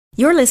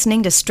You're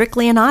listening to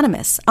Strictly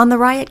Anonymous on the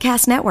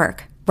Riotcast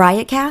Network,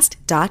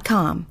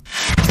 riotcast.com.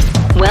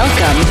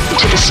 Welcome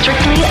to the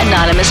Strictly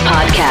Anonymous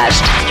podcast.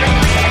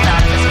 Strictly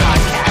Anonymous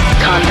podcast.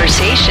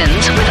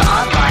 Conversations with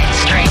online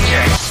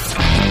strangers.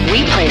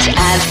 We place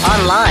ads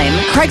online.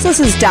 Craigslist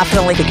is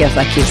definitely the gift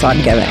that keeps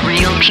on giving.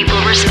 Real people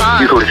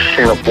respond. You go to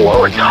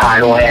Singapore or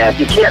Thailand,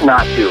 you can't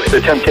not do it.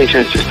 The temptation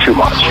is just too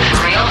much.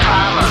 Real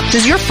problems.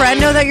 Does your friend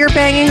know that you're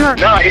banging her?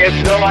 No, he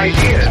has no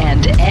idea.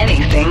 And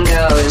anything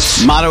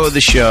goes. Motto of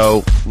the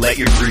show, let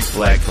your Greek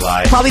flag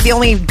fly. Probably the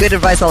only good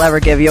advice I'll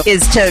ever give you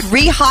is to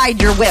re-hide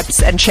your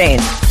whips and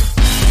chains.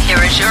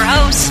 Here is your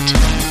host,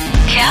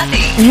 Kathy.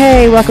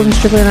 Hey, welcome to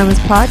Strictly Anonymous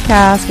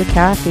Podcast with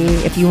Kathy.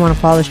 If you want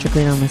to follow the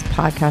Strictly Anonymous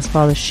Podcast,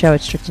 follow the show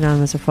at Strictly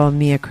Anonymous or follow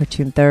me at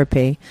Cartoon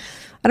Therapy.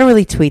 I don't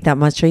really tweet that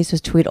much. I used to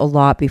tweet a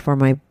lot before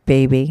my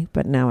baby,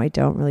 but now I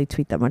don't really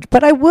tweet that much.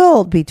 But I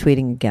will be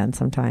tweeting again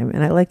sometime,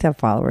 and I like to have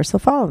followers, so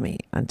follow me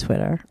on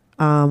Twitter.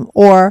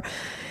 Or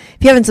if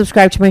you haven't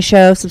subscribed to my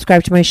show,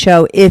 subscribe to my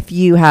show. If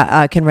you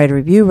can write a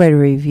review, write a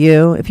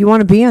review. If you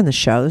want to be on the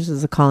show, this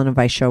is a call and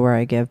advice show where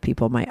I give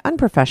people my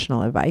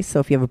unprofessional advice. So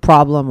if you have a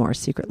problem or a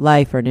secret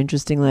life or an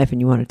interesting life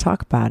and you want to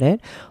talk about it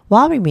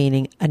while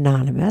remaining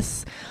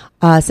anonymous,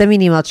 send me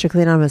an email at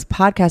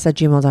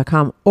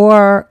strictlyanonymouspodcast@gmail.com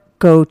or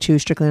go to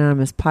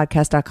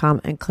strictlyanonymouspodcast.com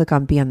and click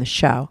on Be on the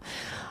Show.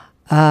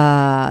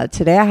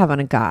 Today I have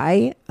on a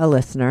guy, a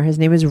listener. His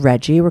name is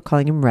Reggie. We're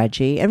calling him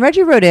Reggie. And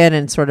Reggie wrote in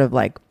and sort of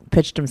like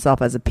pitched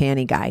himself as a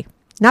panty guy.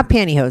 Not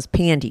pantyhose,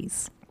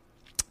 panties.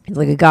 He's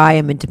like a guy,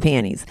 I'm into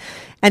panties.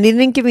 And he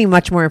didn't give me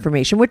much more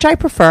information, which I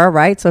prefer,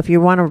 right? So if you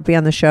want to be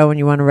on the show and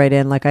you want to write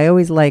in, like I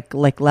always like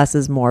less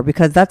is more,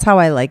 because that's how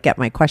I like get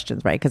my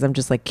questions, right? Because I'm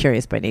just like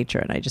curious by nature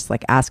and I just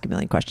like ask a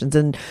million questions.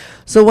 And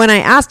so when I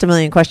asked a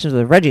million questions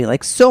with Reggie,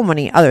 like so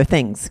many other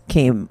things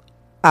came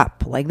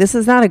up. Like this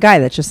is not a guy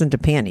that's just into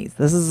panties.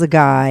 This is a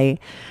guy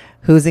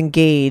who's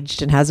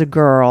engaged and has a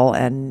girl,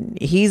 and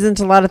he's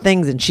into a lot of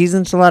things and she's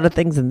into a lot of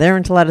things and they're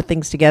into a lot of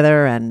things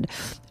together. And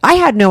I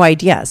had no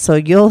idea. So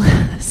you'll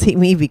see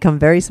me become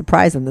very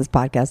surprised in this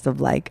podcast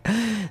of like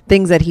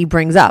things that he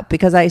brings up,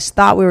 because I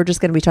thought we were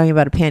just going to be talking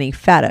about a panty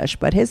fetish,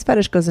 but his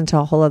fetish goes into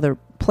a whole other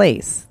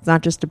place. It's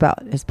not just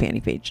about his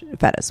panty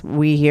fetish.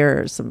 We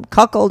hear some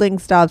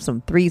cuckolding stuff,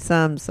 some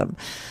threesomes, some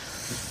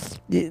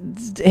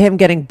him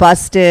getting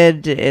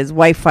busted, his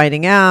wife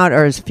finding out,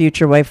 or his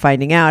future wife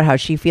finding out, how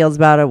she feels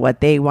about it,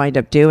 what they wind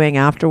up doing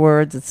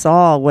afterwards. It's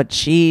all what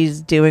she's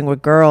doing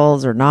with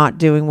girls or not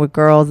doing with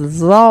girls. This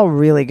is all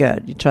really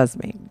good. You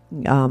trust me.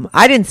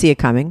 I didn't see it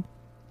coming,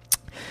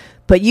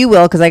 but you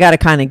will, because I got to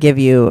kind of give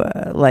you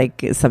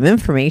like some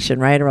information,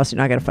 right? Or else you're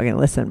not going to fucking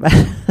listen.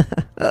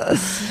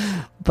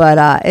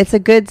 But it's a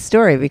good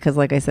story because,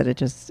 like I said,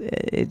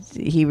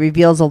 he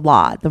reveals a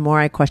lot. The more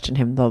I question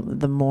him,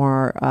 the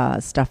more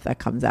stuff that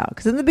comes out.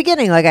 Because in the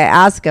beginning, like I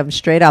ask him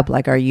straight up,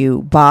 like, "Are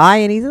you bi?"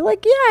 And he's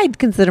like, "Yeah, I'd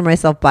consider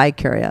myself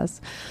bi-curious."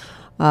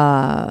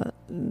 But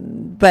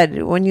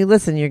when you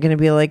listen, you're going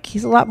to be like,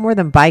 "He's a lot more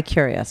than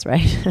bi-curious,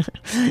 right?"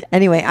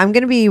 Anyway, I'm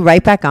going to be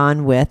right back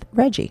on with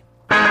Reggie.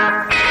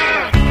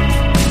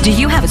 Do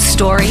you have a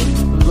story,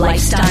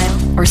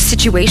 lifestyle, or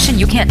situation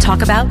you can't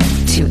talk about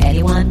to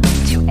anyone?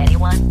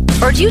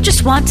 Or do you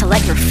just want to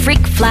let your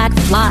freak flag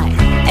fly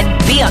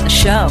and be on the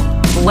show?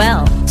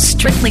 Well,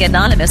 Strictly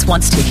Anonymous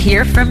wants to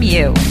hear from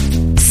you.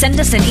 Send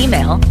us an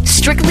email,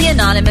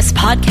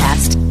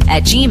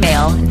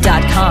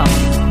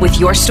 strictlyanonymouspodcast@gmail.com, with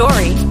your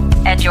story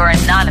and your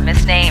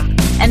anonymous name.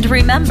 And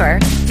remember,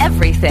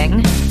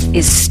 everything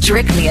is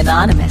strictly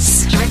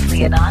anonymous.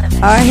 Strictly anonymous.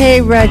 Hey,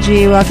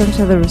 Reggie. Welcome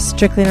to the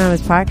Strictly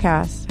Anonymous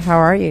Podcast. How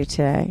are you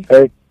today?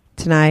 Hey.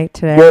 Today?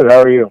 Good,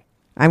 how are you?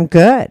 I'm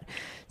good.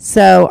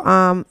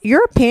 So,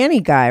 you're a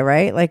panty guy,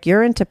 right? Like,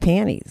 you're into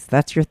panties.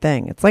 That's your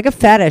thing. It's like a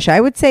fetish.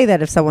 I would say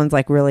that if someone's,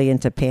 like, really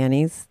into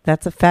panties,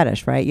 that's a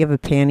fetish, right? You have a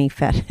panty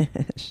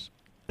fetish.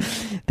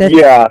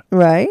 Yeah.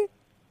 Right?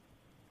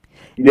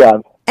 Yeah.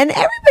 And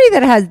everybody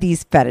that has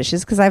these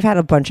fetishes, because I've had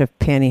a bunch of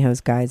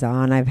pantyhose guys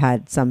on, I've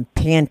had some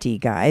panty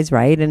guys,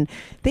 right? And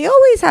they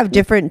always have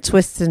different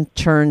twists and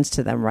turns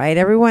to them, right?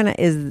 Everyone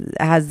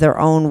has their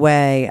own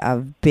way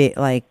of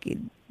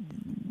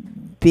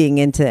being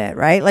into it,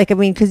 right? Like, I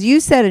mean, because you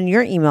said in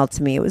your email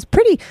to me, it was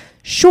pretty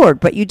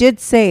short, but you did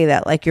say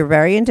that, like, you're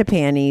very into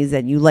panties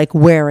and you like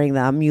wearing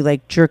them, you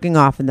like jerking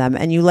off in them,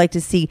 and you like to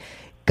see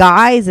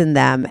guys in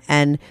them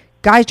and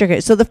guys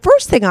jerking. So the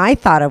first thing I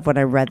thought of when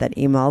I read that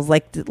email is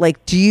like,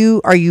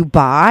 are you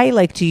bi?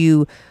 Like, do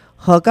you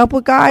hook up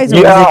with guys, or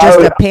is it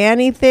just a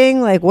panty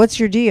thing? Like, what's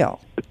your deal?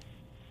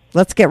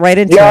 Let's get right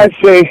into it. Yeah,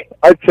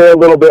 I'd say a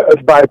little bit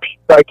of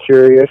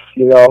bi-curious,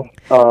 you know.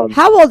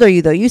 How old are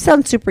you, though? You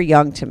sound super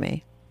young to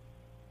me.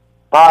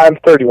 I'm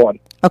 31.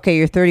 Okay,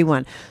 you're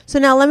 31. So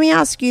now let me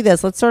ask you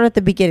this. Let's start at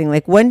the beginning.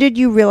 Like, when did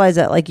you realize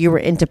that, like, you were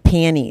into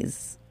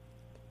panties?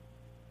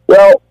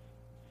 Well,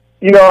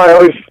 you know, I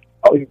always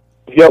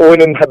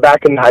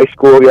back in high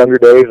school, younger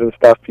days and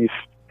stuff, you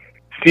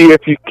see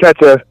if you catch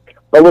a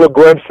little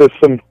glimpse of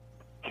some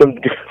some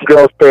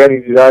girls'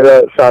 panties. You know, I know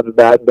it sounds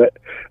bad, but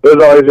it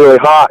was always really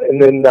hot.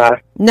 And then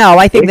no,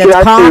 I think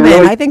that's common.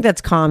 Really, I think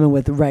that's common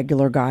with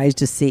regular guys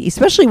to see,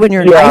 especially when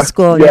you're in high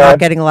school and you're not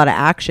getting a lot of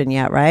action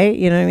yet, right?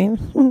 You know what I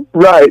mean?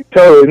 Right,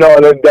 totally. No,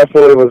 and it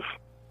definitely was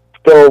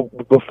still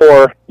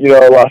before, you know,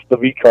 I lost the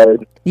V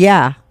card.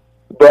 Yeah.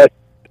 But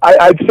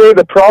I'd say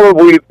that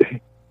probably,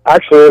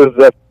 actually, it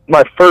was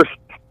my first,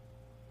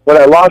 when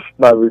I lost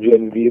my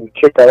virginity, the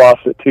chick I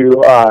lost it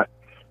to,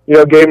 you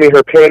know, gave me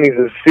her panties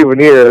as a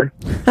souvenir.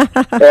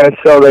 And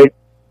so they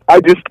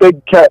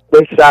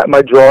sat in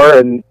my drawer,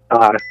 and,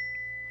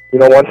 you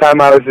know, one time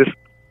I was just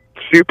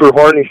super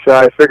horny, so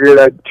I figured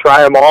I'd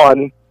try them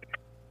on,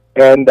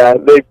 and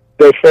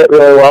they fit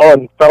really well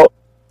and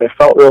they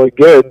felt really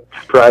good,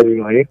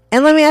 surprisingly.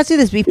 And let me ask you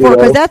this before,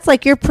 because that's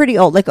like, you're pretty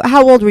old. Like,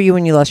 how old were you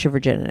when you lost your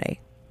virginity?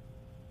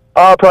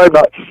 Probably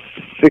about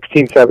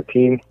 16,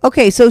 17.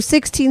 Okay, so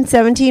 16,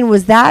 17,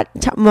 was that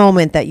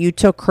moment that you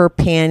took her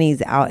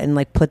panties out and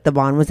like put them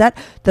on, was that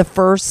the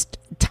first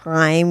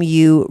time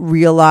you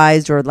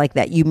realized or like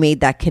that you made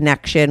that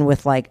connection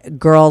with like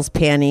girls'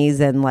 panties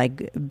and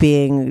like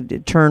being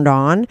turned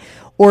on?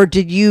 Or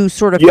did you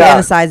sort of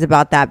fantasize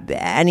about that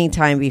any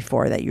time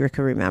before that you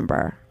can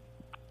remember?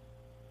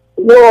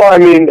 Well, I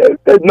mean,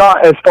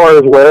 not as far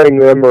as wearing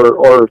them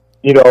or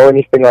you know,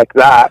 anything like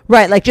that.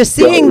 Right, like just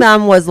seeing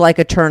them was like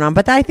a turn on,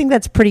 but I think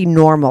that's pretty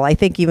normal. I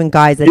think even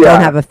guys that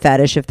don't have a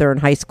fetish, if they're in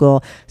high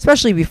school,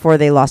 especially before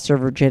they lost their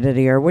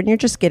virginity or when you're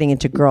just getting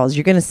into girls,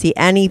 you're going to see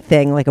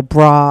anything like a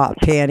bra,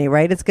 panty,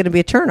 right? It's going to be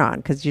a turn on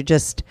because you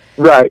just,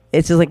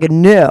 it's just like a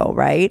no,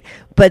 right?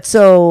 But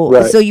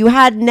so you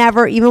had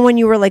never, even when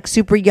you were like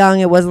super young,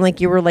 it wasn't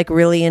like you were like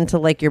really into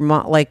like your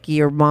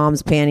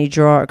mom's panty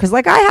drawer. Because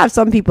like I have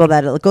some people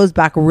that it goes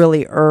back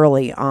really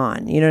early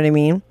on. You know what I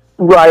mean?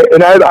 Right,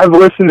 and I've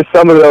listened to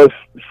some of those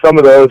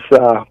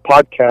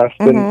podcasts,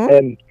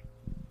 and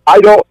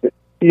I don't,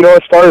 you know, as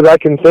far as I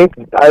can think,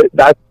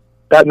 that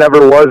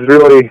never was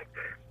really.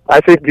 I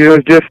think it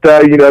was just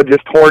you know,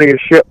 just horny as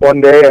shit one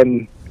day,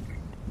 and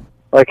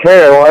like,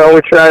 hey, why don't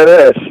we try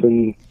this?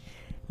 And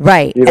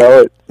you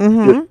know,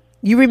 just,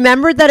 you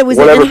remembered that it was.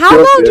 And how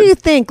long do you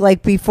think,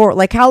 like before,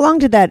 like how long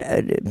did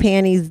that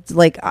panties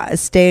like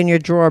stay in your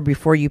drawer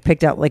before you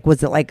picked out? Like,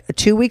 was it like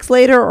 2 weeks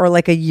later or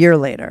like a year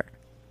later?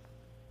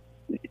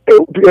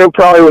 It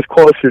probably was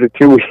closer to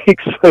 2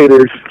 weeks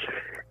later.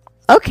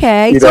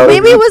 Okay, so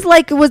maybe it was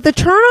like, was the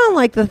turn on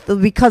like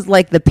because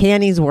like the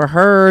panties were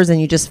hers and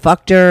you just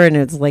fucked her and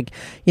it's like,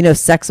 you know,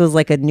 sex was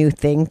like a new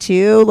thing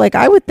too. Like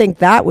I would think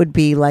that would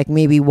be like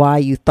maybe why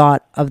you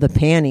thought of the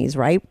panties,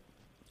 right?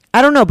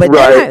 I don't know,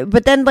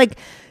 but then like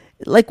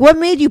what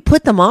made you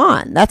put them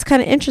on? That's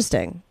kind of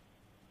interesting.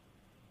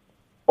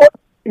 Well,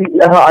 you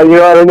know, I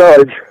don't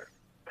know.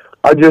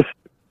 I just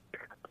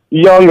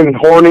young and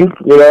horny,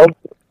 you know.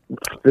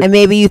 And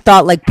maybe you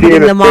thought like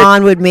putting them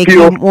on would make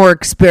you more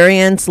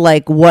experienced,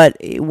 like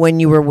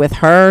when you were with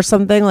her or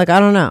something. Like I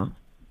don't know.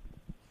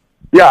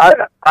 Yeah,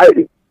 I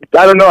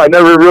don't know. I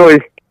never really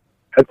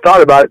had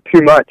thought about it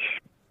too much,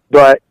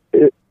 but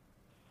it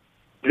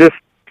just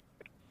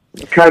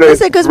kind of.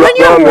 Because when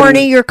you're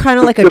horny, you're kind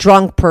of like a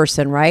drunk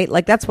person, right?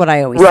 Like that's what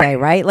I always say,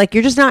 right? Like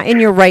you're just not in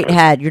your right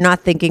head. You're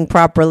not thinking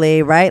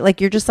properly, right? Like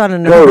you're just on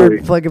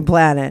another fucking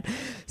planet.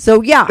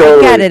 So, yeah,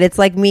 I get it. It's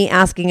like me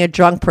asking a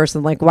drunk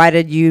person, like, why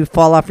did you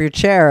fall off your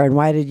chair? And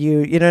why did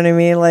you know what I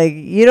mean? Like,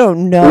 you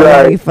don't know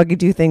how you fucking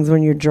do things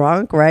when you're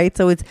drunk, right?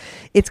 So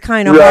it's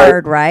kind of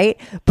hard, right?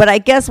 But I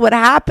guess what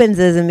happens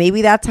is, and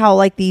maybe that's how,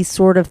 like, these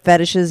sort of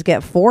fetishes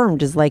get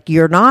formed, is, like,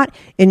 you're not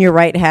in your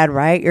right head,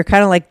 right? You're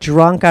kind of, like,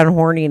 drunk on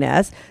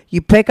horniness.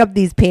 You pick up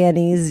these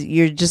panties.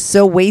 You're just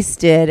so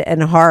wasted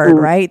and hard,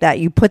 right, that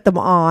you put them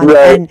on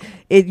and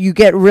you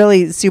get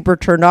really super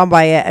turned on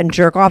by it and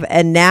jerk off.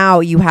 And now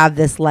you have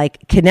this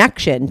like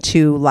connection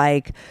to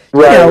like,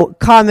 you know,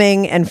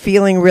 coming and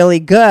feeling really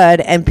good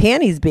and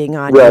panties being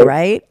on you,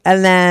 right?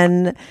 And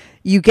then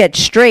you get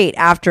straight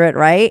after it,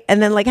 right?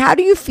 And then like, how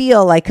do you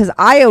feel? Like, because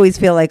I always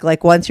feel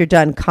like once you're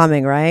done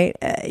coming, right,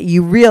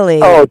 you really,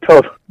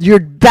 you're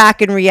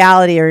back in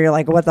reality, or you're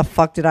like, what the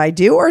fuck did I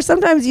do? Or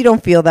sometimes you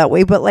don't feel that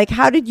way, but like,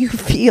 how did you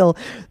feel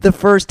the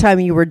first time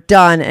you were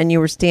done and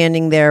you were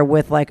standing there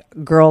with like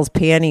girls'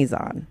 panties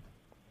on?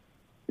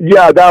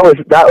 Yeah, that was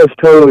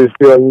totally the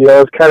feeling. You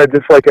know, it's kind of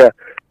just like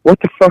what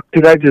the fuck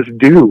did I just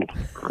do?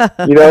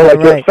 You know,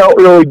 like it felt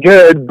really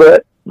good,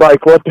 but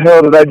like, what the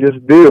hell did I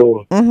just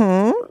do?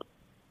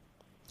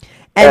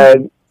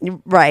 And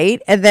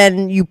and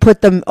then you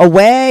put them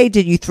away.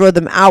 Did you throw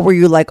them out? Were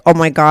you like, oh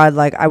my God,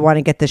 like I want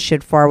to get this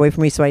shit far away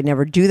from me so I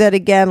never do that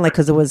again, like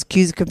because it was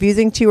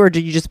confusing to you? Or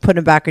did you just put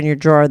them back in your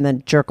drawer and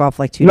then jerk off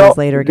like 2 days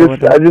later?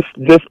 I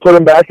just put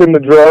them back in the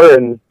drawer,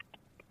 and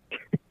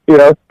you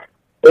know,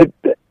 it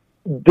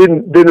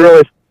didn't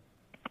really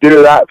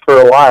do that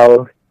for a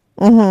while.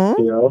 You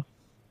know,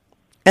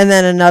 and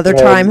then another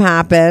time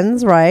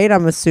happens, right?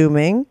 I'm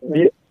assuming.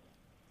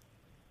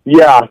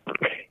 Yeah.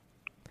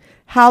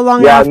 How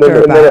long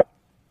after?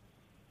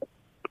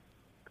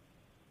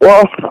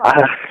 Well,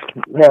 I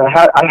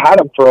had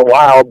them for a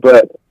while,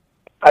 but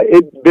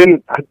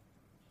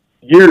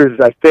years,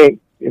 I think,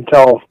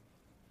 until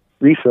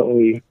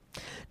recently.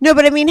 No,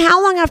 but I mean,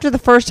 how long after the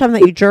first time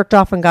that you jerked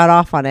off and got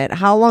off on it,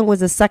 how long was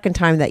the second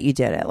time that you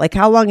did it? Like,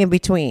 how long in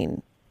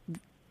between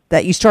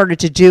that you started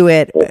to do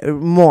it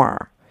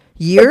more?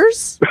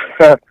 Years?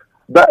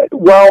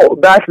 Well,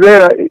 back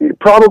then,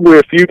 probably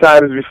a few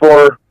times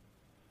before,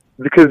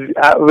 because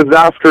it was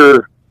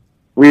after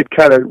we'd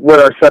kind of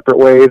went our separate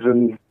ways,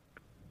 and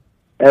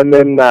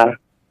then I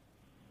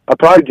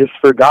probably just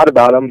forgot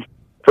about him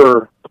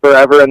for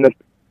forever, and then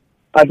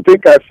I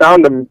think I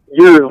found him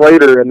years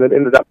later and then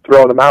ended up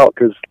throwing him out.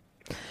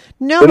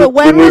 No, but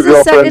when was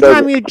the second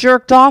time you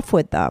jerked off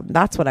with them?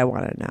 That's what I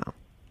want to know.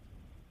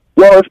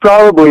 Well, it's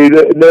probably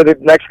the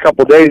next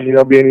couple of days,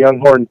 being a young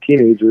horned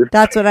teenager.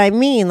 That's what I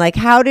mean. Like,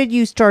 how did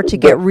you start to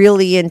get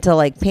really into,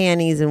 like,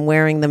 panties and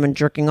wearing them and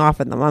jerking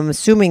off in them? I'm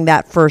assuming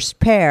that first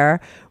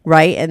pair,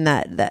 right? And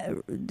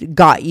that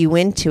got you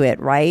into it,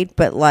 right?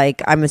 But,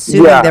 like, I'm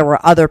assuming there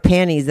were other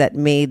panties that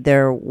made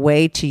their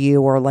way to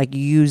you, or, like,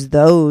 you used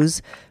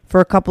those for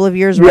a couple of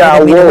years, right? Yeah,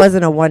 I mean, it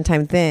wasn't a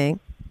one-time thing.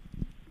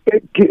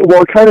 It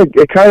kind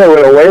of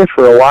went away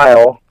for a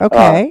while.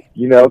 Okay.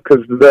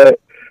 Because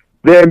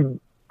then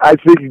I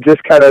think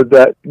just kind of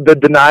the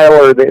denial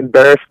or the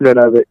embarrassment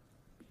of it,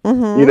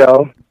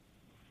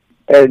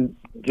 and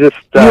just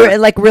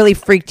It really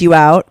freaked you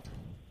out.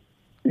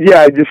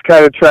 Yeah, I just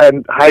kind of try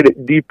and hide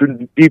it deep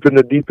in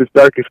the deepest,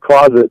 darkest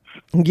closets.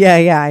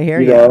 Yeah, I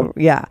hear you.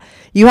 Yeah,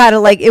 you had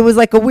it was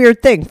like a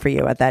weird thing for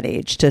you at that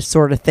age to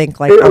sort of think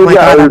like, oh my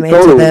God, I'm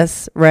into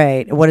this.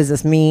 Right. What does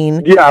this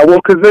mean? Yeah,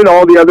 well, because then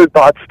all the other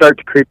thoughts start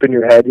to creep in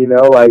your head,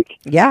 like...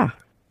 Yeah.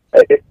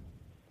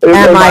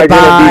 Am I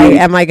bi?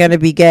 Am I going to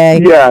be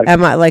gay? Yeah.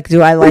 Am I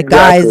do I like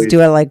guys? Do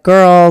I like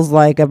girls?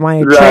 Like, am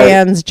I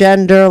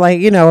transgender?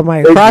 Like, am I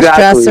a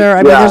cross-dresser?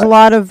 I mean, there's a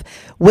lot of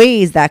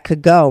ways that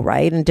could go,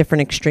 right? And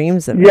different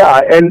extremes of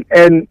it.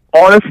 And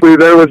honestly,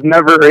 there was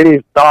never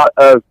any thought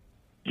of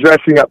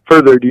dressing up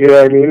further. Do you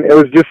know what I mean? It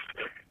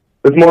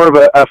was more of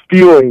a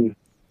feeling.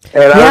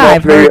 And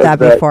I've heard that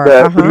before.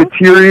 The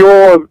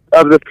material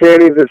of the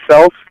panties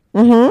itself.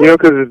 Mm-hmm.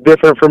 Because it's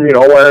different from,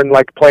 wearing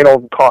like plain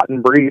old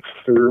cotton briefs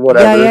or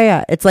whatever.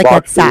 Yeah. It's like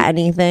that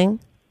satiny thing.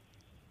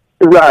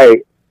 Right.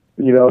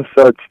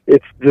 So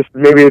it's just,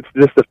 maybe it's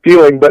just a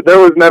feeling, but there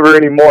was never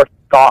any more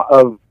thought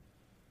of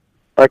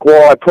like,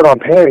 well, I put on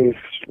panties.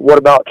 What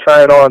about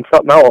trying on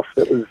something else?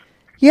 It was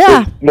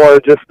more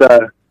just,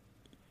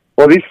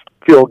 well, these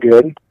feel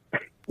good.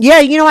 Yeah,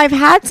 I've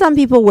had some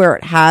people where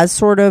it has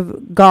sort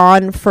of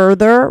gone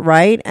further,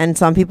 right? And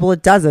some people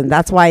it doesn't.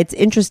 That's why it's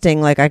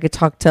interesting. Like, I could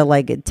talk to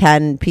like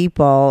 10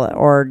 people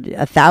or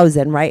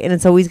 1,000, right? And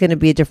it's always going to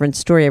be a different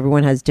story.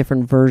 Everyone has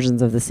different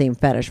versions of the same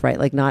fetish, right?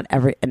 Like, not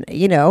every,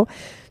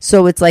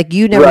 so it's like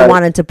you never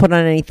wanted to put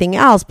on anything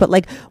else. But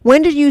like,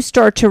 when did you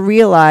start to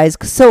realize?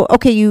 So,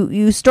 okay,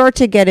 you start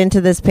to get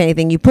into this panty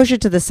thing. You push it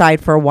to the side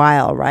for a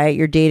while, right?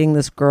 You're dating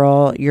this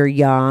girl. You're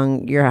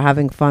young. You're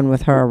having fun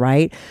with her,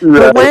 right?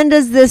 But when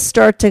does this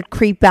start to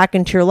creep back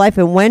into your life,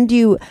 and when do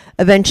you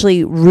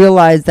eventually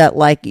realize that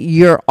like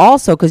you're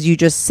also, because you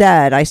just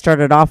said, I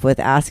started off with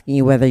asking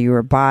you whether you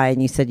were bi,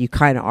 and you said you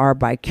kind of are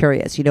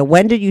bi-curious.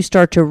 When did you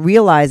start to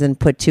realize and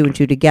put two and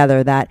two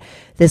together that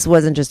this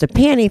wasn't just a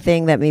panty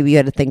thing, that maybe you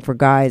had a thing for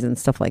guys and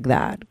stuff like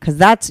that? Because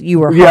that's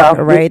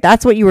right?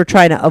 That's what you were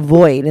trying to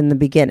avoid in the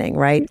beginning,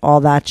 right? All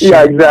that shit.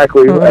 Yeah,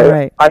 exactly.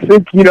 Right. I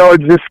think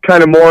it's just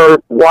kind of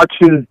more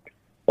watching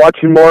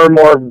more and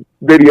more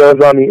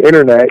videos on the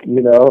internet,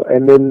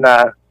 and then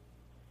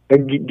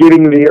and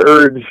getting the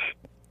urge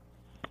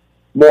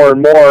more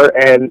and more.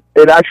 And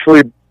it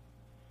actually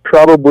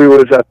probably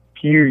was a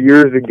few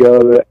years ago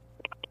that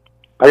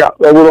I got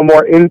a little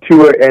more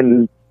into it,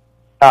 and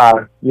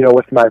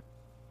with my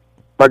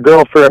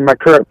girlfriend, my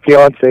current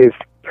fiance,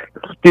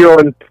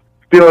 stealing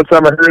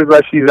some of hers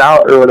while she's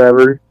out or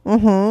whatever.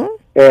 Mm-hmm.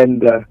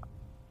 And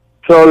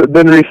so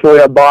then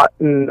recently I bought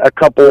a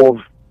couple of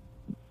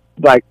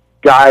like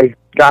guy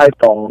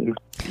thongs.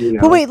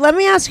 But wait, let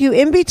me ask you,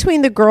 in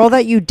between the girl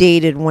that you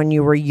dated when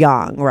you were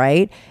young,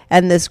 right,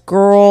 and this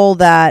girl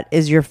that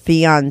is your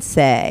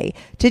fiance,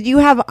 did you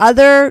have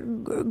other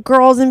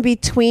girls in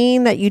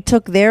between that you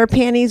took their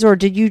panties, or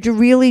did you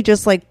really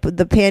just like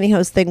the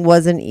pantyhose thing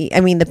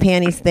the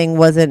panties thing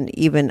wasn't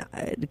even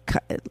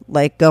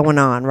like going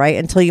on, right,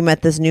 until you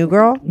met this new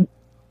girl?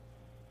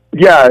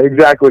 Yeah,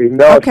 exactly.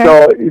 No, okay.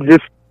 So it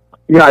just,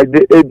 I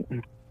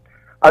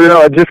don't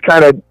know, it just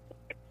kind of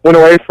went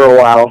away for a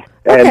while.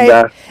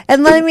 Okay.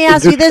 And let me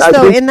ask you this,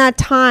 though. In that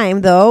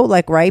time, though,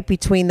 like, right,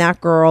 between that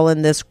girl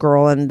and this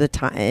girl and the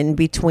time in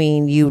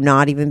between you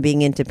not even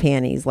being into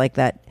panties like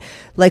that,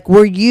 like,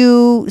 were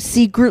you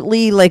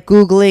secretly, like,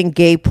 Googling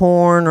gay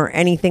porn or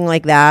anything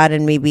like that,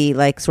 and maybe,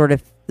 like, sort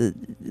of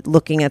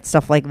looking at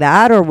stuff like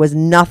that, or was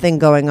nothing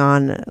going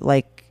on,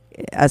 like,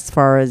 as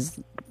far as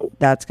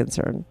that's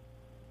concerned?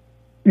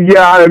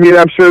 Yeah, I mean,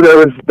 I'm sure there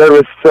was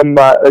some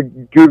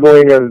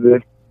Googling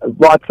of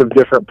lots of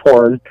different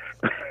porn.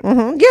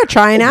 Mm-hmm. Yeah,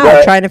 trying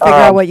to figure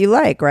out what you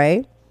like,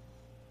 right?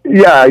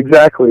 Yeah,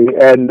 exactly.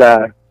 And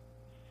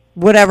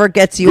whatever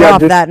gets you Yeah,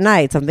 off just- that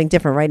night, something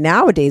different. Right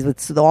nowadays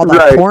with all that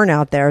Right. porn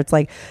out there, it's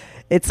like,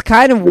 it's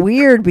kind of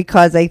weird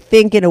because I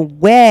think in a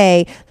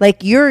way,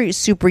 like you're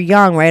super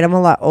young, right? I'm a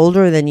lot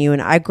older than you,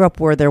 and I grew up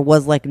where there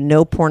was like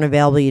no porn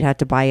available. You'd have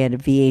to buy a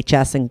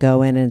VHS and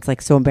go in, and it's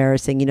like so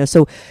embarrassing, you know?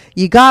 So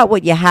you got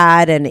what you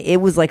had, and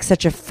it was like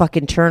such a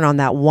fucking turn on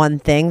that one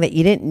thing that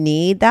you didn't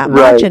need that much.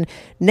 Right. And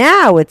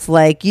now it's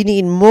like you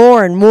need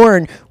more and more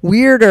and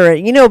weirder,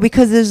 you know,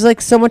 because there's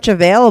like so much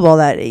available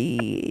that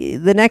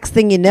the next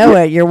thing you know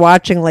it, you're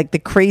watching like the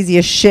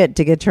craziest shit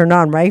to get turned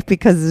on, right?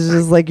 Because it's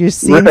just like you're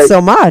seeing Right.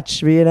 so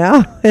much, you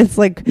know? It's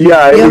like,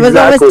 Yeah, it almost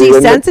exactly. And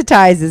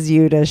desensitizes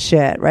you to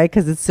shit, right?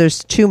 Because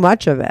there's too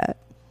much of it.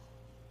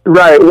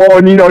 Right. Well,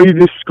 and you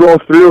just scroll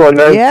through and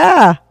there's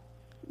Yeah.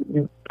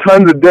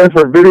 tons of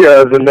different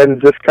videos, and then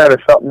just kind of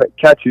something that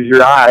catches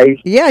your eye.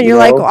 Yeah, and you're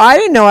like, well, I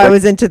didn't know I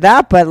was into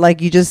that, but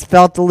like you just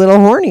felt a little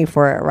horny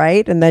for it,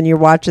 right? And then you're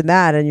watching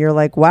that and you're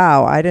like,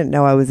 wow, I didn't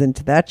know I was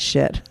into that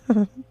shit.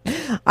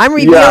 I'm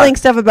revealing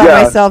stuff about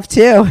yeah. myself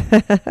too.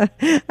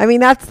 I mean,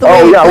 that's the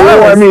way Oh it yeah. goes,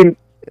 Well, I mean,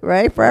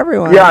 right? For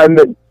everyone. yeah, and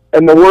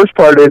the worst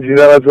part is,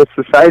 as with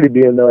society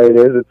being the way it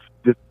is, it's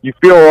just you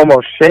feel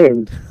almost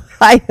shameful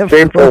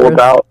course.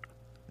 about,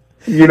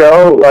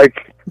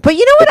 like. But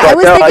you know what It's I like,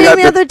 was no, I thinking got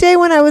the this- other day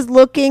when I was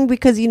looking,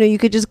 because you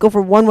could just go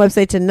from one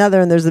website to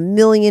another and there's a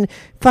million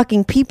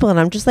fucking people, and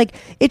I'm just like,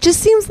 it just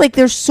seems like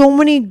there's so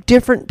many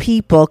different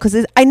people, because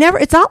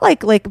it's not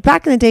like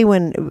back in the day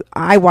when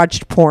I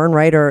watched porn,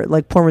 right, or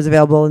like porn was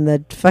available in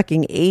the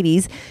fucking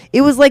 80s,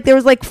 it was like there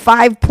was like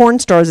 5 porn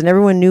stars and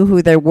everyone knew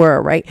who they were,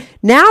 right?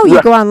 Now you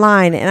Right. go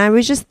online, and I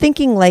was just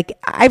thinking, like,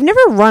 I've never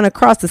run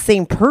across the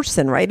same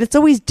person, right? It's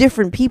always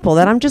different people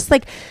that I'm just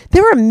like,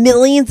 there are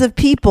millions of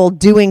people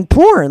doing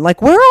porn.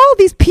 Like, where are all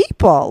these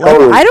people? Like,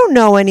 Totally. I don't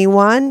know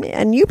anyone,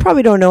 and you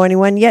probably don't know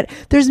anyone, yet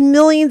there's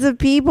millions of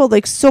people,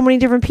 like so many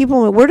different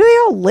people. Where do they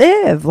all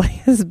live? Like,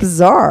 it's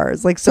bizarre.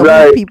 It's like so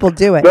many Right. people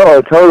do it.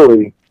 No,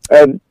 totally.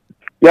 And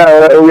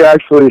yeah, we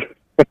actually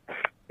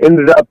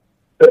ended up,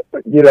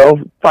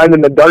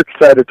 finding the dark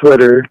side of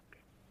Twitter.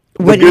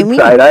 What the do you good mean?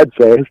 side, I'd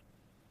say.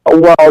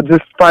 Well,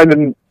 just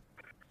finding,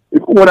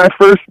 when I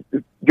first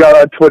got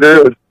on Twitter,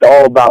 it was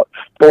all about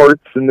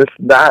sports and this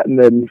and that, and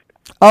then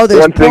Oh,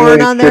 there's one thing porn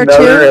leads on to there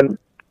another, too? and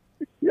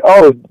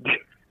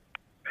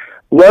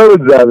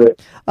loads of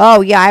it.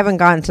 Oh yeah, I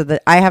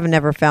have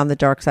never found the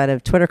dark side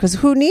of Twitter, because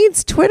who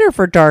needs Twitter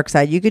for dark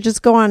side? You could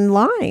just go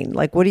online.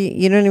 Like, what do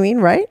you know what I mean,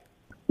 right?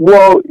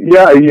 Well,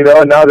 yeah,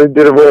 and now they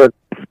did it with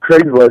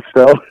Craigslist,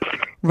 so.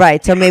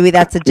 Right. So maybe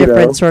that's a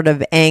different know. sort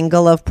of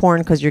angle of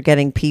porn, because you're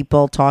getting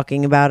people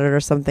talking about it or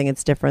something.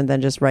 It's different than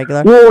just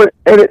regular. Well,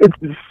 and it's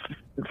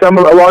a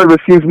lot of it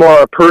seems more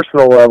on a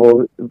personal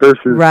level versus,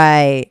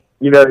 Right.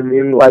 you know what I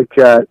mean? Like,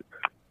 I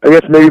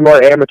guess maybe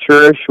more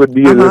amateurish would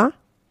be the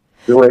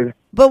way.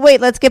 But wait,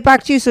 let's get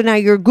back to you. So now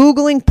you're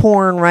Googling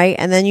porn, right?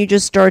 And then you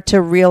just start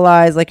to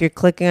realize, like, you're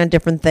clicking on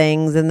different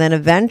things. And then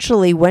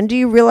eventually, when do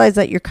you realize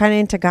that you're kind of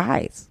into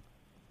guys?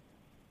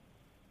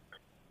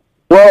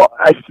 Well,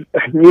 I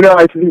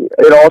think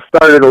it all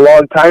started a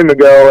long time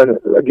ago,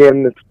 and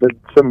again, it's been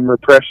some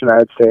repression,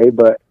 I'd say.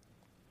 But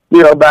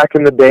back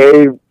in the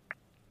day,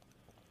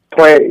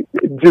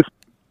 just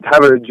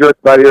having a jerk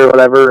buddy or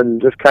whatever,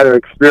 and just kind of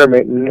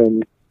experimenting.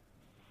 And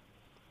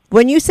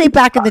When you say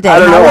back in the day, I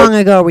don't how know. long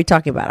ago are we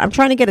talking about? I'm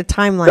trying to get a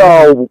timeline.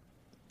 so,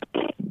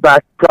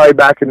 probably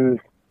back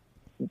in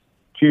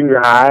junior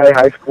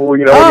high school.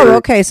 when Oh, you're-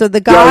 okay. So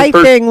the guy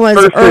first- thing was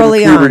first phase of early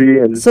puberty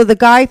on. and- So the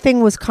guy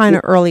thing was kind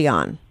of early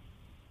on.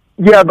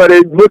 Yeah, but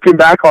looking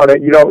back on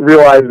it, you don't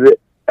realize it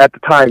at the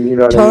time. You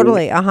know what I mean?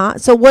 Totally.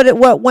 So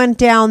what went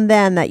down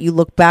then that you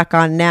look back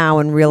on now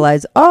and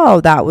realize, oh,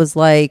 that was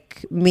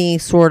like me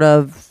sort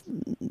of,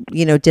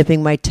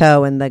 dipping my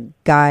toe in the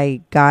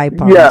guy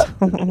pond. Yeah.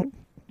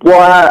 Well,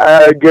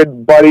 I had a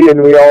good buddy,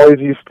 and we always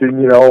used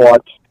to,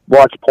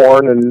 watch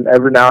porn, and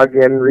every now and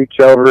again reach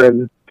over,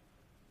 and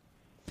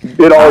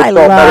it always felt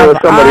better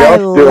with somebody else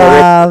doing it.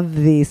 I love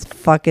these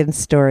fucking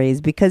stories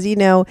because,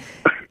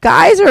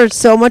 guys are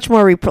so much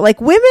more like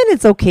women.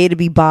 It's okay to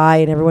be bi,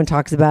 and everyone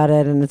talks about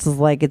it, and it's just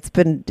like it's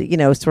been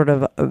sort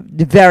of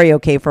very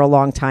okay for a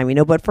long time,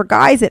 but for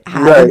guys it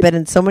hasn't Right. been,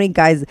 and so many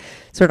guys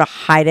sort of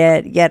hide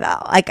it. Yet,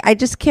 like, I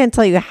just can't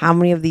tell you how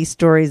many of these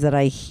stories that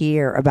I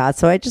hear about.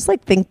 So I just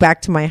think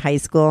back to my high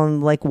school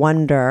and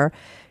wonder.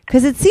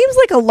 Because it seems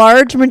like a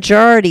large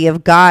majority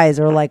of guys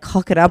are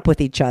hooking up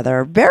with each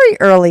other very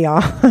early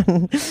on,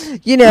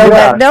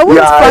 but no one's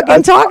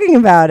fucking talking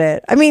about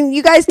it. I mean,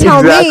 you guys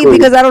tell me Exactly.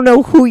 because I don't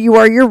know who you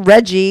are. You're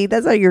Reggie.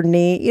 That's not your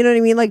name. You know what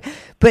I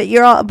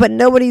mean? But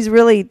nobody's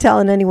really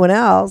telling anyone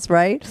else,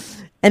 right?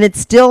 And it's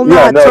still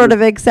not sort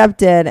of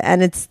accepted.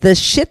 And it's the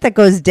shit that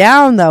goes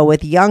down though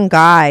with young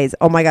guys.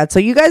 Oh my God. So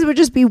you guys would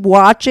just be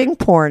watching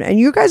porn and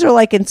you guys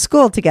are in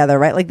school together,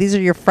 right? Like these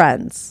are your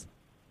friends.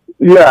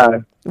 Yeah.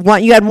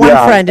 You had one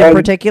friend in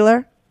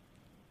particular?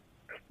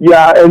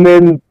 Yeah, and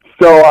then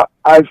so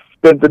I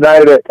spent the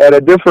night at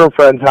a different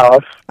friend's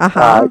house.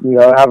 Uh-huh.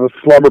 Have a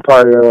slumber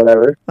party or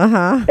whatever.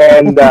 Uh-huh.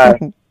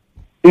 And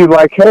he's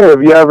like, "Hey,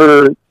 have you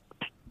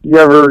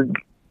ever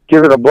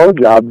given a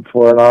blowjob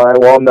before? And I'm like,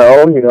 well,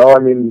 no, you know, I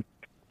mean,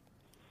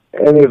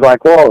 and he's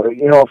like, well,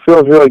 you know, it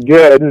feels really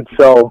good. And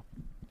so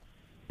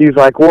he's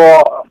like,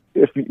 well,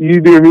 if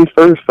you do me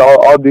first,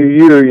 I'll do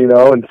you, you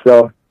know. And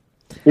so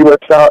he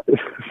whips out his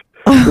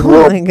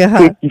little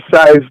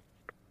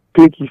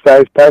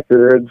pinky-sized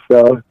pecker. And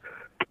so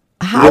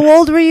how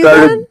old were you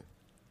then?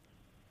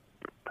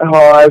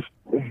 I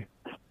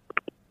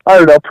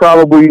don't know,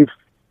 probably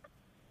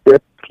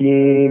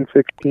 15,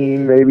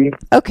 16, maybe.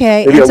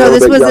 Okay, maybe and so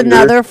this was younger.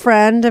 another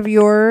friend of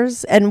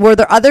yours, and were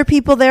there other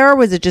people there, or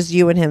was it just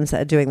you and him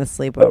doing the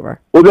sleepover?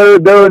 Well,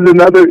 there was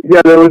another.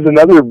 Yeah, there was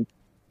another.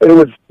 It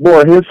was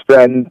more his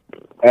friend,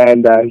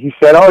 and he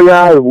said, "Oh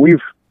yeah,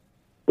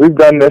 we've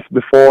done this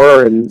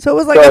before." And so it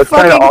was like a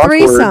fucking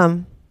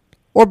threesome.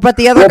 But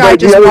the other guy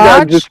just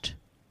watched.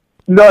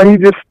 No,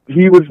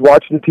 he was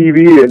watching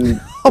TV,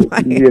 and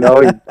you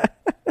know, he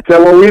said,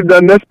 "Well, we've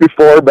done this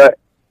before," but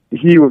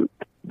he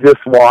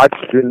just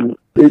watched and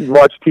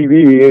watched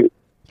TV.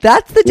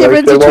 That's the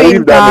difference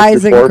between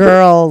guys and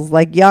girls.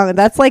 Like young,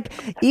 that's like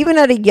even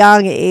at a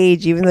young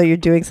age, even though you're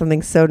doing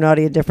something so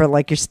naughty and different,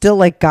 like you're still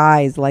like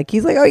guys. Like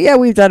he's like, oh yeah,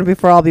 we've done it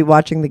before. I'll be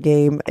watching the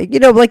game. You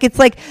know, like it's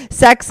like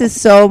sex is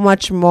so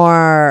much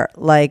more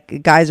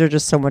like guys are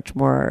just so much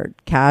more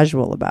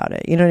casual about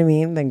it. You know what I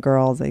mean? Than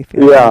girls, I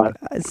feel. Yeah.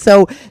 Like.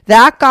 So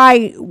that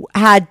guy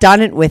had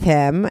done it with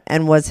him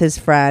and was his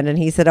friend, and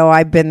he said, "Oh,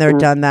 I've been there,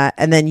 done that."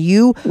 And then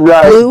you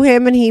blew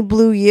him, and he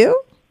blew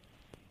you.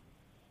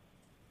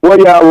 Well,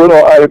 yeah, a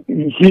little.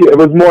 It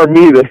was more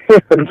me than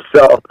him,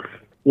 so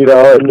you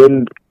know.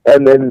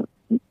 And then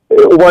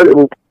it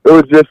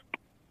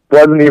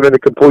wasn't even a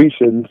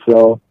completion.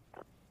 So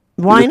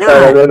why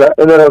not?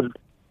 And then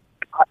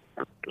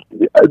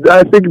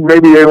I think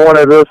maybe they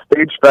wanted those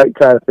stage fright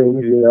kind of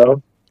things, you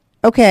know.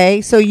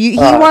 Okay, so he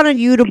wanted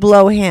you to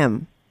blow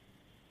him,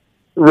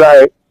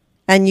 right?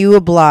 And you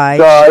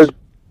obliged. So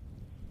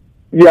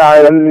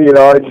yeah, and you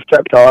know, I just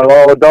kept telling him,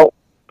 "Well, don't."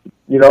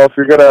 You know, if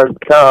you're gonna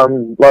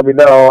come, let me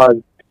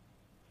know.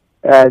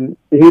 And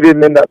he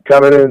didn't end up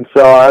coming in,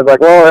 so I was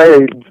like, "Well,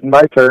 hey, it's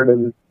my turn."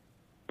 And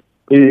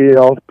he, you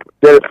know,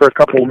 did it for a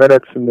couple of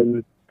minutes, and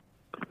then,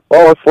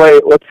 "Oh, it's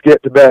late. Let's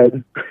get to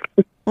bed."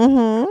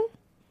 Mm-hmm.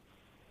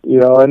 You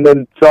know, and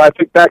then so I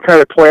think that kind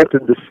of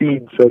planted the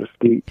seed, so to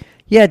speak.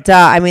 Yeah, duh.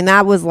 I mean,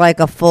 that was like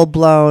a full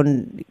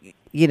blown,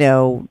 you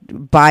know,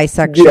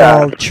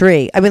 bisexual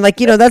tree. I mean, like,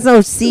 you know, that's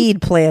no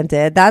seed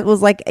planted. That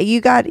was like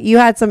you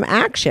had some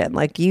action.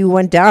 Like you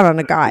went down on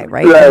a guy,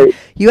 right? Right.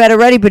 You had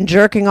already been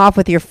jerking off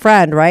with your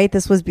friend, right?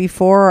 This was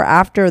before or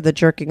after the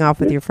jerking off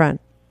with your friend?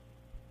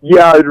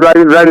 Yeah, right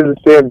in the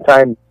same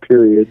time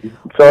period.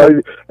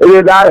 So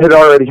that had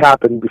already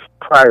happened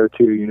prior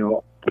to, you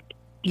know.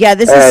 Yeah,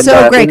 this is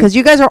so great because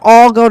you guys are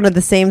all going to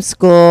the same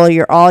school.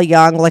 You're all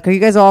young. Like, are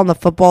you guys all on the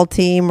football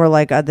team or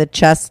like the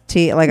chess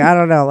team? Like, I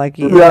don't know. Like,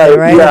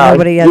 right? Yeah,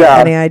 nobody has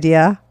any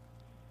idea.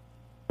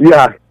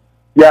 Yeah,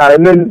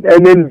 and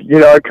then you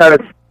know, it kind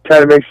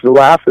of makes you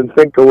laugh and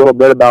think a little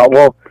bit about,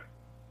 well,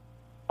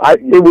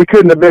 we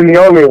couldn't have been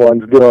the only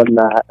ones doing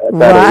that.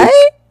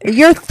 Right?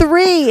 You're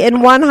 3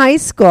 in one high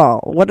school.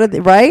 What are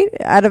they? Right?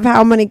 Out of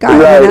how many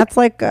guys? Right. I mean, that's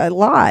like a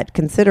lot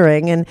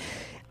considering. And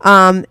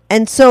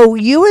so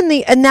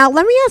and now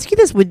let me ask you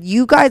this: would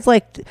you guys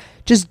like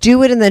just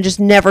do it and then just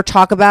never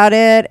talk about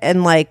it?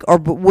 And like, or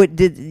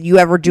did you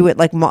ever do it?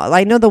 Like,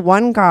 I know the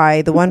one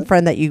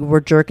friend that you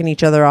were jerking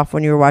each other off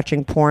when you were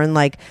watching porn.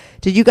 Like,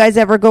 did you guys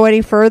ever go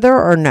any further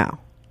or no?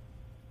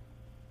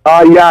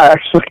 Yeah,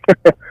 actually,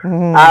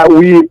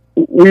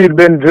 we had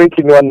been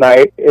drinking one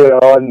night, you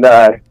know, and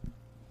I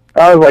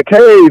was like,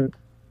 hey,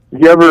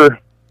 you ever?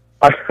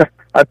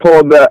 I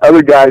pulled the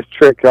other guy's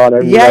trick on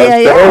him. Yeah.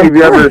 Hey, have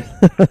you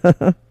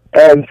ever?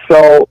 And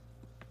so,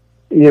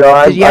 you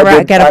know, did you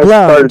ever get a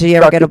blow? Did you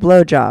ever get a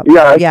blow job?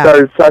 Yeah, I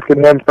started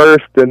sucking him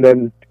first,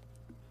 and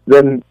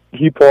then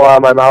he pulled out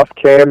of my mouth,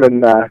 came,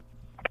 and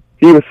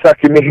he was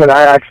sucking me, and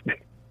I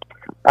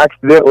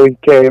accidentally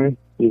came.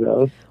 You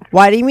know.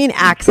 Why do you mean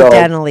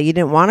accidentally? You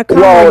didn't want to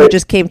come, or you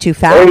just came too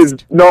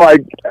fast? I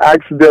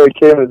accidentally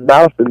came in his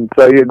mouth, and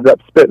so he ended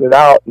up spitting it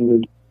out,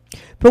 and.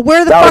 But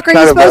where the fuck are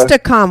you supposed to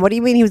come? What do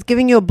you mean he was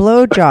giving you a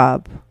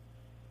blowjob?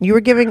 He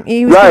was giving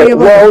you a right.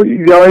 Well,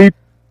 you know,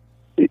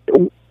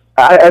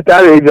 at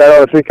that age, I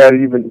don't think I'd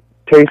even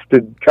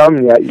tasted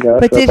cum yet. You know.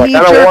 But so did he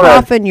jerk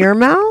off in your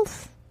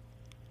mouth?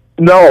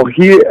 No,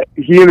 he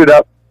ended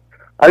up.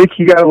 I think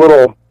he got a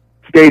little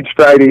stage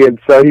frighty, and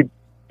so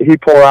he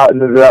pulled out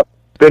and ended up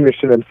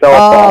finishing himself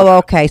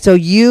off. Okay. So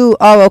so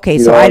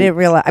I didn't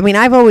realize. I mean,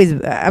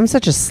 I'm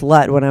such a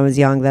slut when I was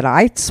young that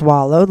I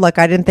swallowed. Like,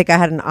 I didn't think I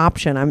had an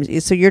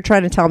option. So you're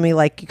trying to tell me,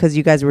 like, because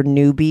you guys were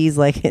newbies,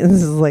 like,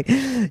 this is like,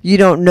 you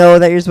don't know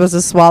that you're supposed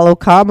to swallow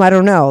cum? I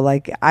don't know.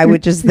 Like, I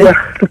would just think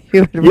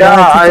you would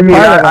I mean,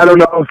 I don't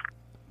know.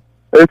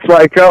 It's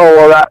like, oh,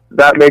 well,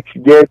 that makes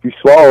you gay if you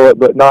swallow it,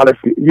 but not if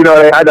you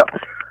know,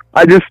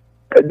 I just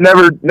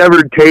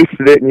never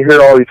tasted it, and you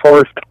hear all these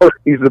horror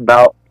stories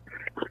about,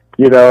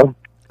 you know.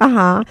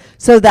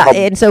 So that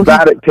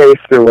bad it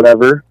tastes or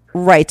whatever.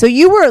 Right. So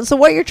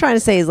what you're trying to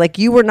say is like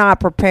you were not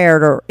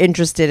prepared or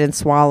interested in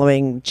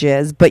swallowing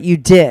jizz, but you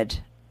did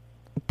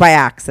by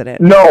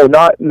accident. No,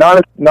 not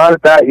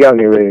at that young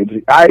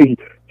age.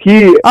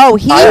 He I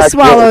accidentally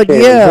swallowed came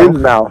in you.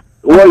 his mouth.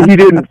 Well, he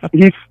didn't.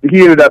 He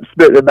ended up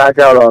spitting it back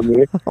out on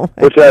me,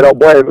 which I don't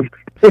blame him.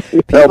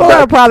 People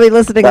are probably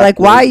listening like,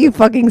 why are you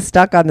fucking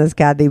stuck on this,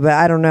 Kathy? But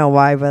I don't know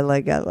why,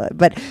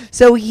 but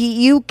so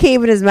you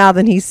came in his mouth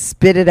and he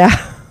spit it out.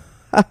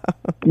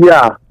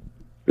 Yeah.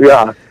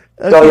 Okay.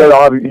 So then,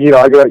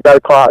 I got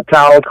a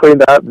towel,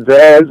 cleaned up, and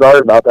said, hey, sorry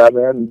about that,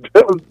 man.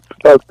 It was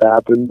supposed to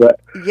happen, but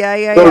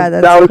yeah.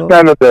 That's That was cool.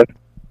 kind of the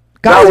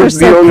Guys are was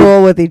so the only,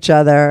 cool with each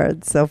other.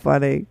 It's so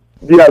funny.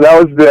 Yeah,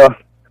 that was the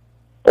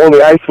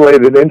only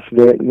isolated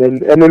incident,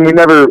 and then we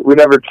never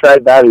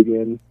tried that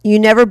again. You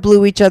never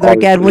blew each other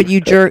again. Would you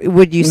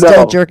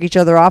still jerk each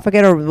other off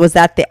again, or was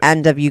that the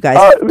end of you guys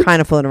kind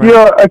of fooling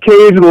around?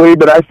 Occasionally,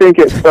 but I think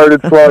it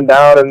started slowing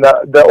down, and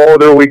the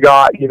older we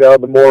got,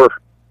 the more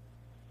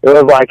it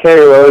was like, hey,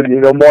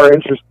 more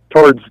interest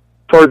towards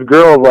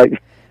girls, like.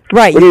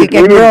 Right, you could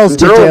get girls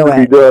to do it.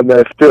 Be doing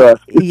this to us.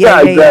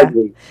 Yeah,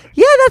 exactly.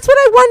 Yeah, that's what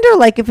I wonder.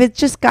 Like, if it's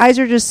just guys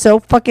are just so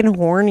fucking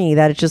horny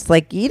that it's just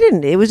like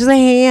it was just a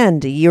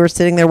hand. You were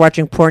sitting there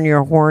watching porn,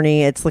 you're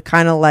horny. It's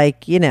kind of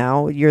like,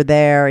 you're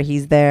there,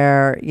 he's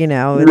there.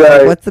 It's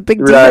like, what's the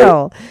big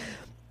deal?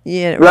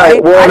 Yeah,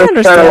 right. Well, I it's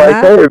understand kind of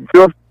like, hey, it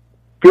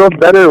feels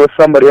better with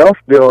somebody else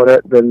doing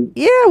it than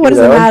what does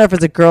it matter if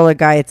it's a girl or a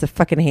guy? It's a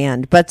fucking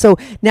hand. But so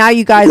now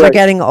you guys are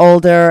getting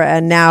older,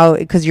 and now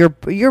because you're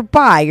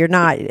bi, you're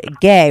not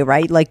gay,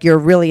 right? Like you're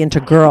really into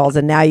girls,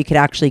 and now you could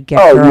actually get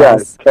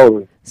girls. Yeah,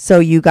 totally.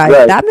 So you guys,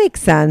 that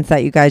makes sense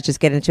that you guys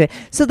just get into it.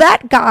 So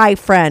that guy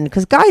friend,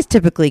 because guys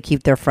typically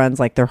keep their friends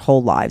like their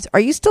whole lives. Are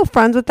you still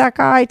friends with that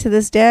guy to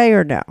this day,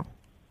 or no?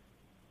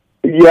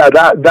 Yeah,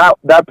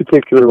 that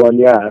particular one,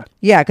 yeah.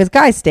 Yeah, because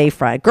guys stay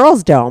friends.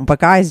 Girls don't, but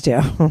guys do.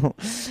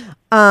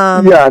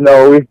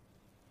 And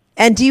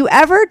do you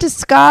ever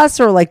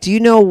discuss, or do you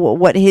know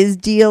what his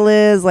deal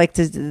is?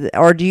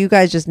 Or do you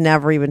guys just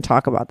never even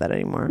talk about that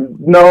anymore?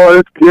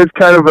 No, it's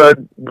kind of a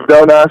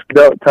don't ask,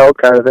 don't tell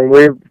kind of thing.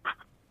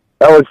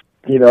 I've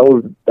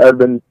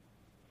been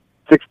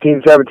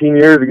 16, 17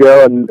 years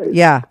ago, and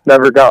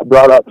never got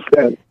brought up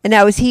since. And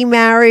now, is he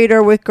married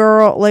or with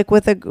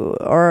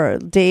or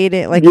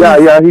dating?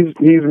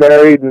 He's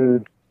married,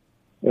 and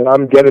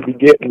I'm gonna be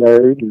getting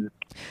married.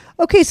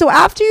 Okay, so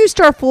after you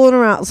start fooling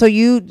around, so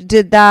you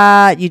did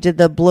that, you did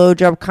the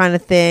blowjob kind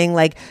of thing.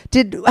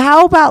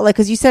 How about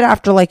because you said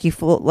after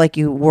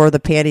you wore the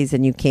panties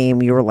and you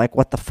came, you were like,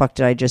 what the fuck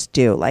did I just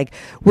do?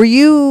 Were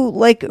you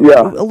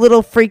a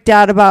little freaked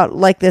out about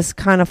this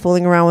kind of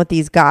fooling around with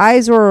these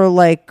guys, or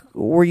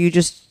were you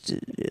just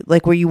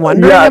were you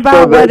wondering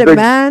about what it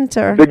meant?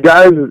 Or the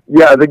guys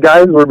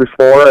were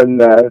before,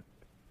 and the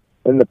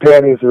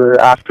panties were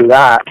after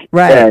that,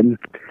 right? And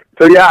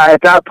so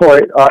at that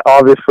point,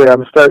 obviously,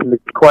 I'm starting to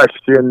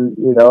question,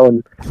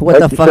 and what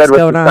the fuck's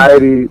going on?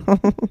 Society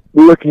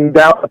looking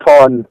down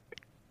upon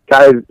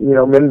guys,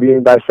 men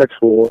being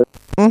bisexual.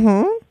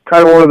 Mm-hmm.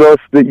 Kind of one of those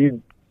that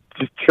you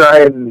just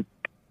try and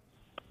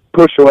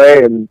push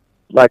away, and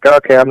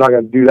okay, I'm not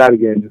going to do that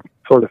again,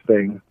 sort of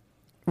thing.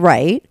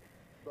 Right.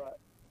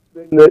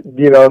 But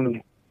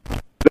then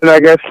I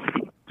guess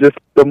just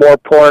the more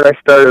porn I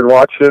started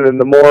watching,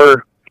 and the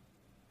more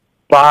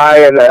bi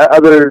and the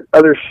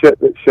other shit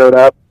that showed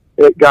up,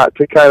 it got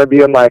to kind of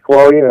being like,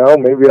 well,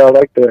 maybe I'd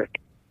like to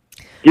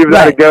give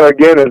that a go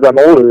again as I'm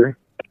older.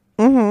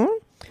 Mm-hmm.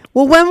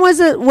 Well, when was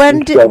it?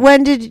 When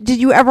did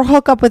you ever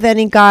hook up with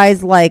any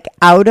guys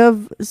out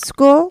of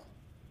school?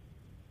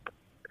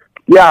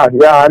 Yeah.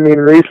 I mean,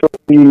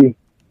 recently.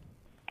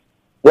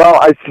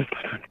 Well,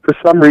 for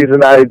some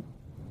reason that's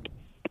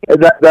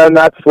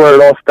where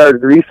it all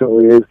started.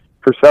 Recently, is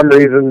for some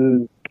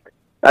reason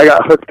I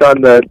got hooked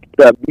on the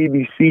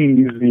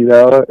BBCs,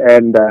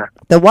 and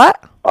the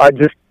what? I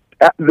just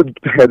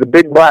the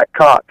big black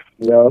cocks,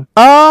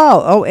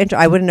 Oh,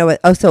 I wouldn't know it.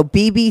 Oh, so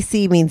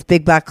BBC means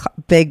big black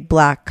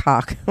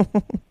cock.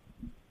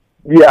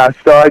 Yeah,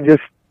 so I don't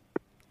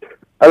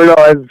know.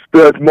 As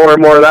more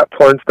and more of that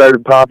porn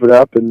started popping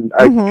up, and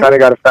I kind of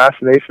got a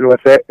fascination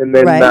with it, and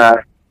then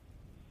ended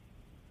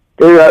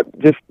up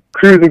just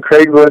cruising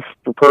Craigslist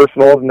for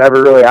personals,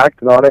 never really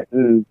acting on it,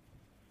 and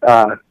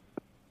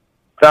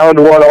found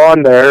one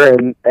on there,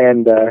 and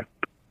ended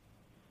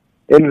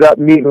up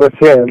meeting with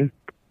him.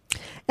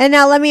 And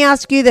now let me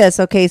ask you this.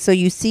 Okay, so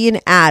you see an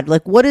ad.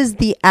 What is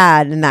the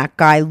ad and that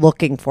guy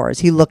looking for? Is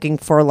he looking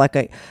for a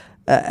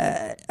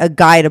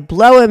guy to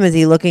blow him? Is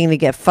he looking to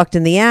get fucked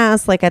in the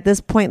ass? At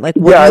this point, what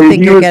do you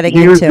think you're getting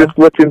into? He was just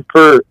looking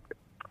for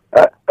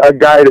a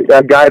guy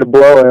to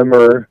blow him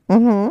or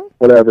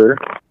whatever.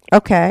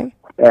 Okay.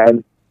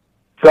 And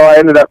so I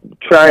ended up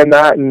trying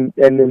that, and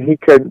then he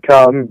couldn't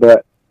come,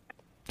 but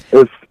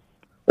it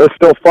was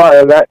still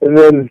fun. And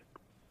then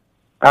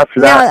after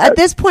that, now at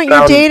this point,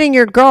 you're dating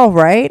your girl,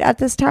 right? At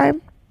this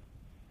time.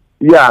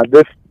 Yeah,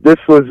 this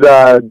was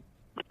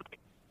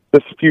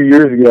just a few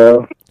years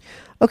ago.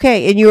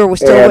 Okay, and you were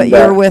still you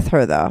were with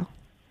her though.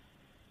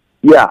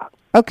 Yeah.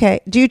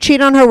 Okay. Do you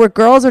cheat on her with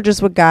girls or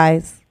just with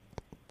guys?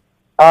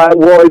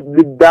 Well,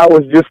 that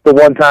was just the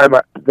one time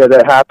that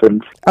it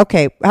happened.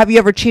 Okay. Have you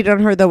ever cheated on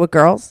her, though, with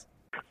girls?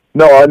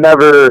 No, I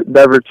never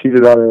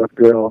cheated on her with a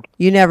girl.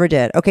 You never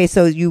did. Okay,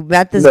 so you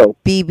met this No.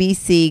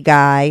 BBC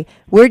guy.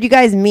 Where'd you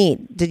guys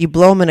meet? Did you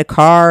blow him in a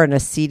car in a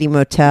seedy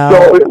motel?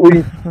 So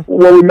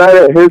we met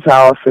at his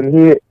house,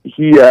 and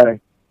he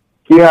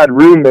had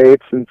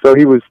roommates, and so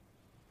he was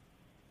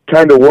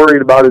kind of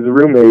worried about his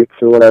roommates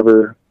or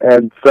whatever,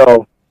 and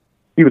so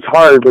he was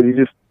hard, but he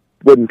just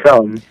wouldn't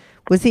come.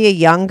 Was he a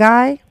young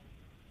guy?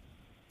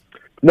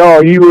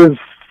 No, he was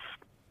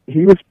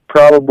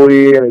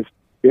probably in his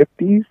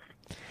 50s.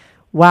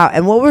 Wow.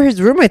 And what were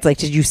his roommates like?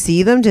 Did you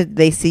see them? Did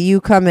they see you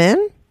come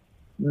in?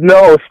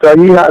 No, so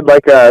he had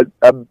like a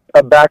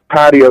back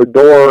patio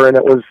door, and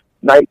it was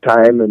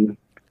nighttime, and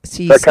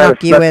So you I kind of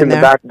snuck you snuck in in there?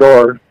 the back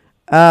door.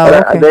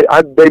 Oh, okay.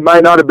 They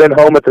might not have been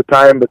home at the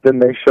time, but then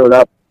they showed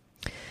up.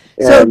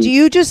 So And-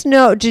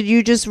 did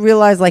you just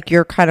realize like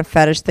your kind of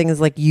fetish thing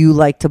is like you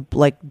like to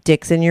like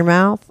dicks in your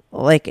mouth?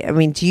 Like, I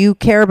mean, do you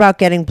care about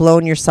getting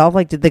blown yourself?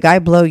 Like, did the guy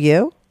blow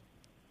you?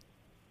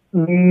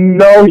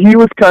 No, he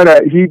was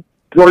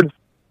towards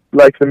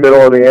like the middle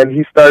of the end,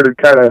 he started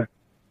kind of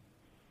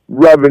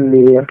rubbing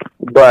me,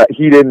 but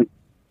he didn't,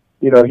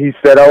 he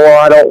said, "Oh, well,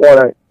 I don't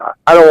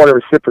want to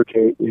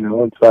reciprocate,"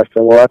 and so I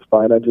said, "Well, that's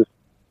fine. I just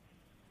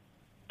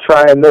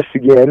trying this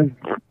again."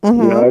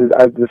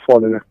 I just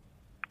wanted to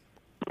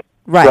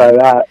Right. try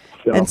that.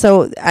 So. And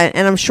so,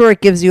 and I'm sure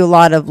it gives you a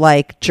lot of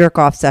like jerk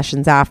off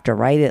sessions after,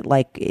 right?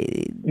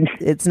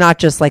 It's not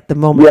just like the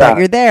moment that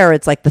you're there.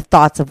 It's like the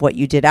thoughts of what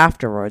you did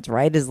afterwards,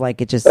 right? Is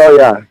like it just. Oh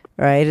yeah.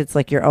 Right. It's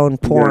like your own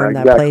porn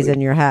that plays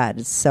in your head.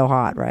 It's so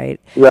hot,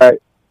 right? Right.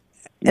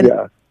 And,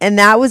 and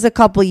that was a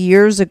couple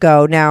years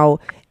ago now.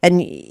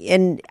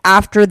 And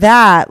after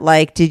that,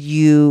 like, did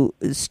you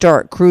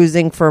start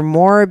cruising for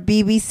more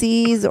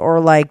BBCs, or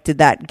like, did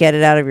that get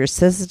it out of your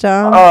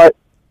system? No,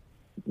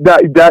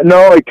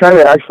 it kind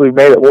of actually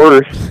made it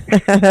worse.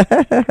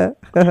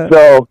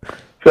 so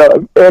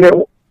and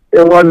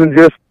it wasn't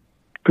just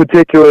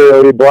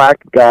particularly a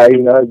black guy,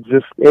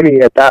 just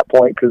any at that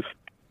point, because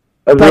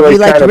I was but really you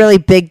liked really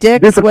big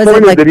dicks? Was it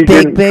disappointed like that he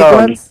big didn't come.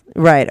 ones?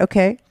 Right.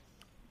 Okay.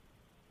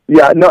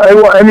 Yeah, no, it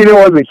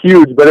wasn't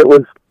huge, but it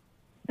was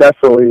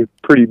definitely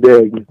pretty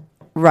big.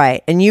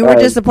 Right, and you were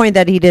disappointed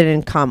that he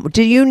didn't come.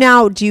 Did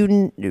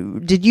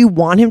you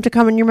want him to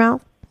come in your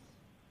mouth?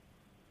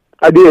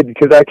 I did,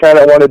 because I kind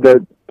of wanted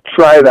to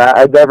try that.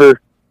 I'd never,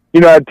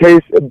 I'd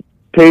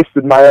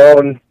tasted my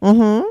own,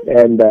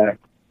 and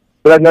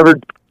but I'd never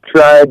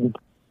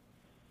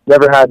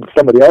had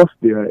somebody else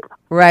do it.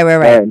 Right.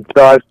 And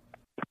so I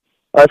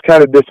was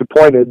kind of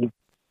disappointed.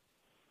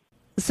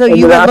 So And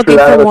you then were after looking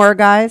that, for more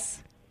guys?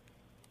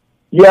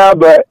 Yeah,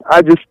 but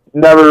I just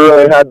never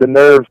really had the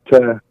nerve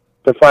to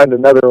find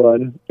another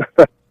one.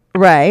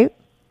 Right.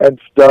 And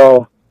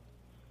so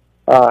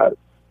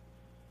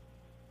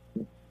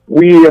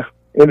we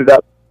ended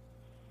up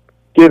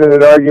getting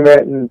an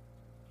argument, and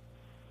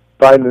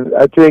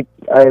I think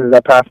I ended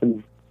up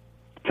having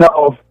to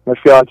tell my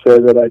fiance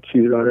that I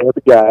cheated on her with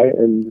a guy,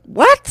 and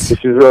what?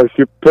 she was really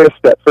super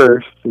pissed at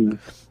first. And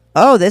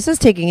oh, this is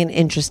taking an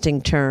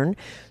interesting turn.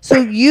 So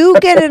you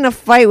get in a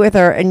fight with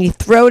her, and you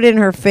throw it in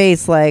her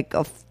face like,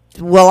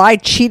 "Well, I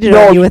cheated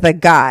on you with a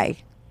guy."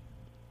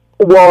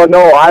 Well,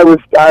 no, it was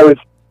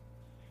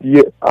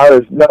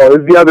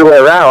the other way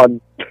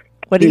around.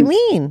 What do you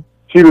mean?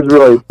 She was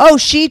really... Oh,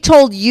 she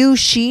told you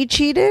she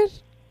cheated?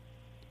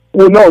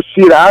 Well, no,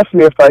 she had asked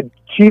me if I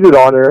cheated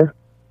on her,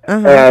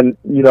 and,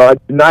 I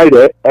denied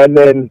it, and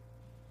then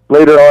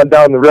later on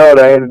down the road,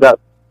 I ended up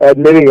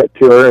admitting it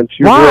to her, and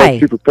she was really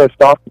super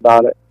pissed off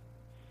about it.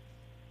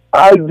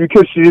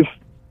 Because she just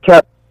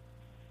kept...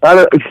 I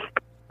don't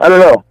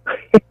know.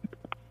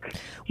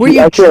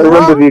 I can't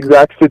remember the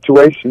exact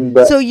situation,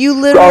 but so you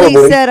literally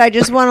said, "I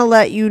just want to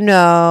let you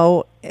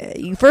know."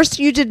 First,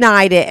 you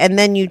denied it, and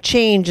then you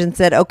changed and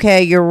said,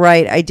 "Okay, you're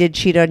right. I did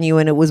cheat on you,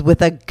 and it was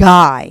with a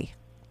guy."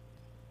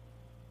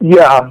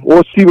 Yeah,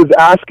 well, she was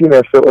asking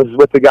if it was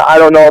with a guy. I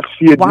don't know if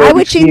she had. Why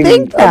would she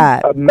think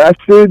that? A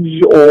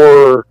message,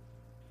 or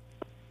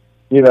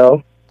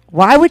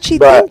Why would she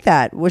think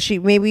that? Was she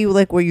maybe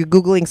like, were you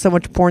Googling so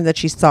much porn that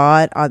she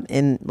saw it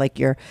in like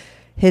your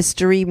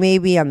history,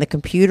 maybe on the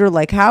computer?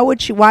 Like, why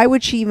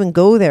would she even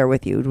go there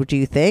with you? Do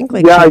you think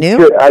she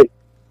knew?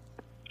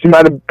 She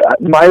might have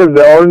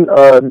known,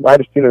 might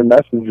have seen her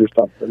message or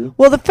something.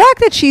 Well, the fact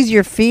that she's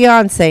your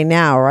fiance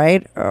now,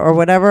 right, or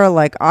whatever,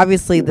 like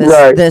obviously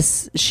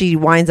this she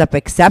winds up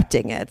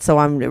accepting it. So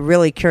I'm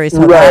really curious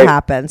how that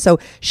happened. So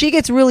she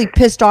gets really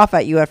pissed off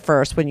at you at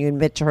first when you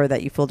admit to her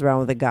that you fooled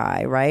around with a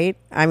guy, right?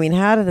 I mean,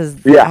 how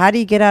do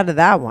you get out of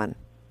that one?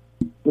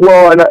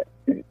 Well, and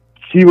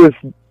she was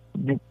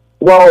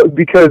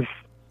because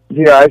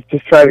I was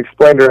just trying to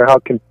explain to her how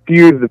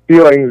confused the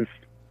feelings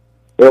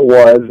it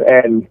was,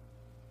 and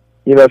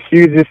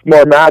she was just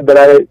more mad that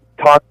I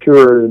talked to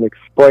her and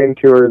explained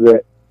to her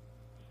that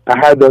I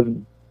had those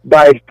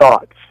bad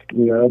thoughts,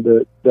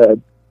 the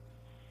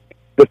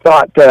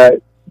thought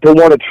to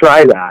want to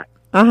try that.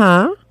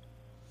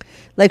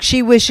 Like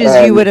she wishes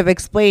you would have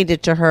explained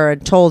it to her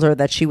and told her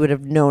that she would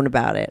have known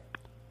about it.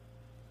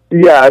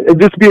 Yeah, and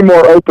just be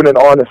more open and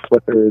honest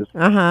with her.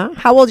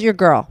 How old's your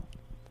girl?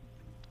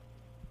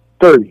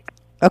 30.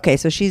 Okay,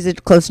 so she's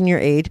close in your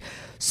age.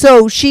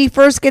 So she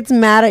first gets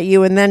mad at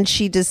you, and then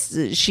she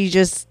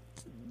decides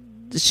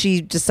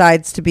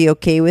to be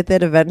okay with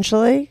it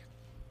eventually.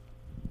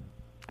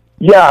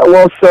 Yeah,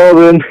 well,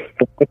 so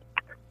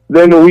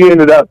then we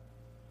ended up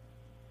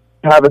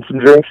having some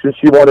drinks, and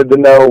she wanted to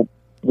know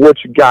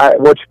which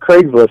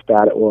Craigslist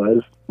ad it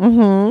was.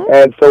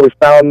 And so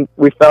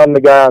we found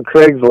the guy on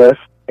Craigslist,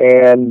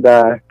 and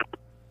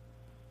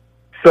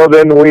so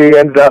then we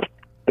ended up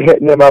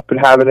hitting him up and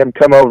having him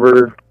come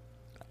over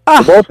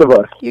to both of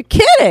us. You're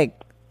kidding.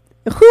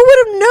 Who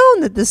would have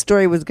known that this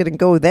story was going to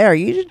go there?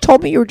 You just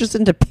told me you were just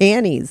into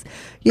panties.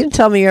 You didn't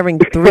tell me you're having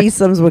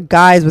threesomes with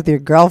guys with your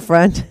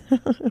girlfriend.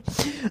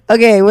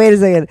 Okay, wait a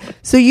second.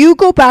 So you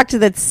go back to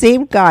that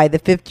same guy, the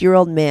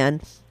 50-year-old man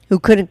who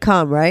couldn't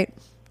come, right?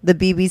 The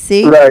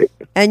BBC? Right.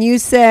 And you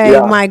say,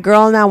 my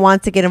girl now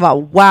wants to get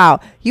involved. Wow.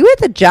 You hit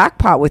the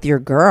jackpot with your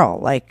girl.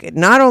 Like,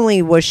 not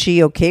only was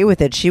she okay with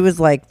it, she was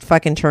like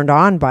fucking turned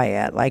on by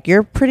it. Like,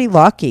 you're pretty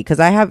lucky because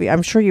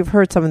I'm sure you've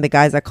heard some of the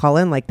guys that call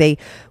in, like they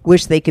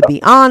wish they could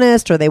be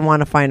honest or they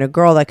want to find a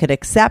girl that could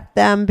accept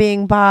them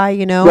being bi,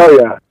 you know? Oh,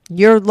 yeah.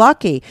 You're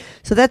lucky.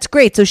 So that's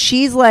great. So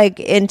she's like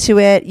into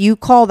it. You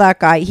call that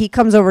guy. He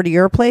comes over to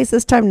your place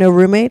this time. No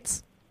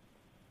roommates?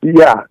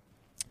 Yeah.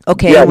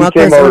 Okay. Yeah, What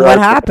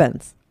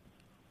happens?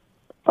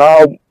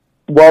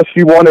 Well,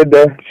 she wanted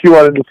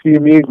to see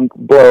me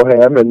blow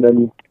him, and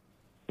then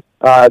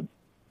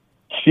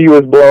she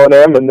was blowing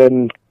him, and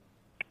then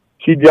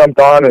she jumped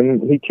on,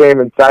 and he came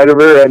inside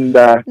of her, and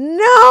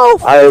no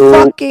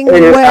fucking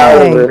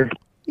way.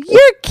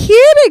 You're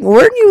kidding.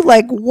 Weren't you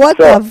like, what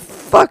the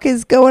fuck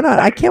is going on?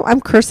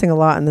 I'm cursing a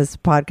lot in this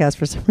podcast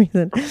for some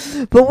reason.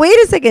 But wait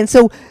a second.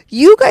 So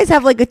you guys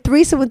have like a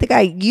threesome with the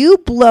guy. You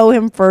blow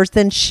him first,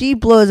 then she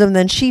blows him,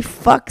 then she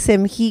fucks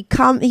him.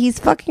 He's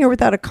fucking her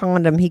without a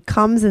condom. He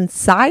comes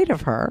inside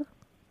of her.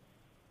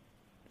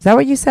 Is that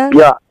what you said?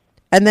 Yeah.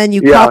 And then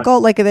you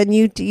cuckold, like, and then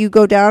you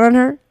go down on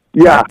her?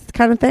 Yeah. That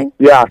kind of thing?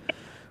 Yeah.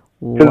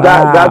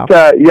 Wow.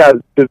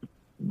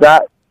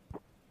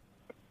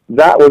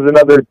 That was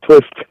another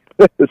twist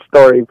in the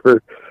story. For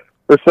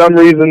some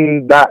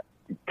reason, that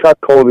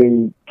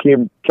cuckolding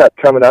kept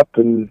coming up,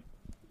 and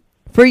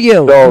for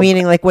you, so,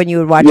 meaning like when you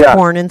would watch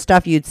porn and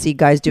stuff, you'd see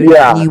guys doing it,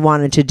 and you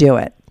wanted to do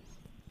it.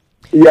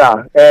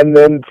 Yeah, and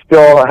then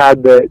still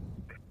had the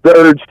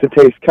urge to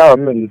taste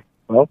cum, and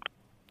well,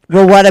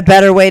 what a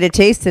better way to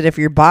taste it if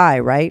you're bi,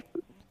 right?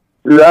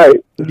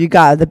 Right. You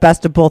got the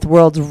best of both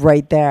worlds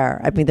right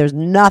there. I mean, there's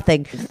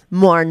nothing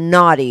more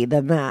naughty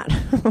than that.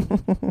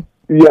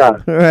 Yeah,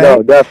 right?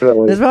 No,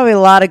 definitely. There's probably a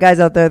lot of guys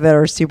out there that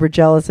are super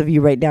jealous of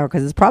you right now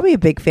because it's probably a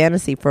big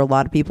fantasy for a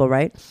lot of people,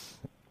 right?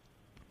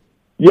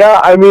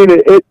 Yeah, I mean,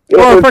 it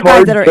or for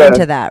guys that are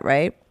into that,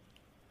 right?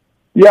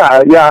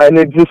 Yeah, and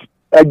it just,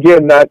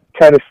 again, that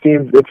kind of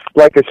seems, it's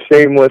like a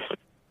shameless,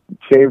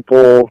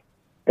 shameful,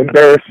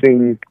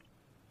 embarrassing,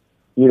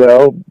 you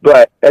know,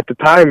 but at the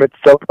time, it's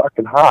so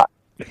fucking hot.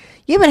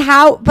 Yeah,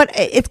 but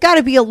it's got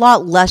to be a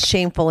lot less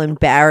shameful,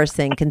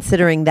 embarrassing,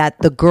 considering that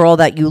the girl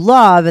that you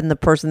love and the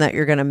person that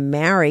you're going to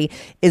marry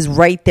is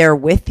right there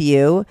with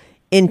you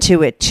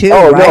into it too,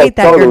 right? No, that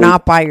totally. You're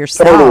not by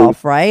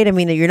yourself, right? I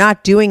mean, you're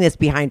not doing this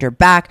behind her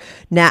back.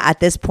 Now, at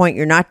this point,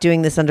 you're not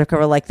doing this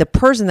undercover. Like the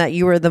person that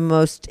you were the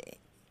most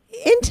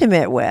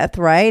intimate with,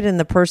 right? And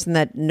the person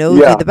that knows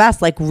you the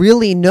best, like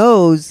really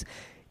knows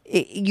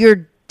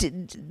you're...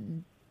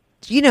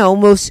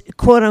 most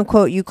quote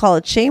unquote, you call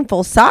it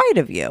shameful side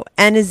of you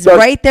and is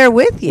right there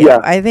with you. Yeah.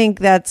 I think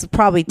that's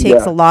probably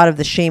takes a lot of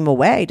the shame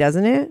away,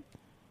 doesn't it?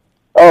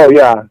 Oh,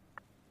 yeah.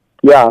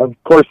 Yeah, of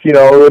course,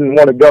 I wouldn't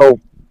want to go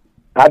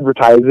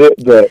advertise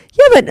it, but...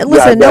 Yeah, but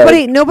listen,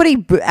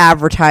 nobody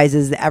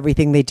advertises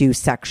everything they do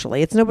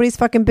sexually. It's nobody's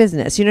fucking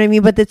business, you know what I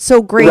mean? But it's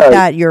so great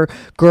that your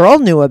girl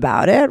knew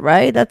about it,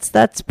 right?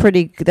 That's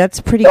pretty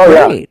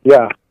great.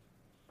 Yeah.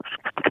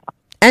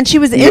 And she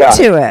was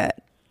into it.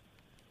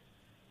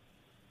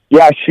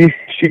 Yeah,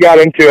 she got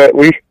into it.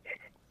 We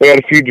had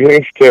a few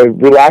drinks to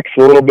relax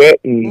a little bit,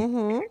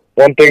 and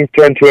one thing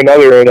turned to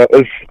another, and it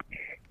was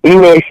a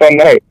really fun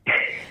night.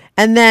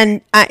 And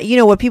then,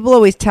 what people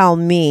always tell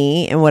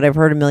me, and what I've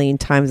heard a million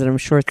times, and I'm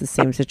sure it's the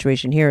same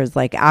situation here, is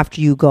like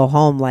after you go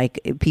home, like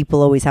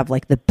people always have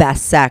like the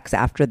best sex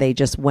after they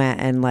just went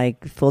and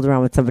like fooled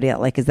around with somebody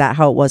else. Like, is that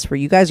how it was for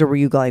you guys, or were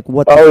you like,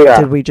 what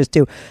did we just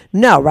do?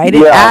 No, right?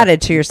 It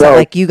added to yourself.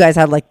 Like you guys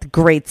had like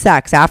great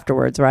sex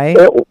afterwards, right?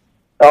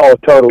 Oh,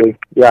 totally.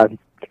 Yeah. It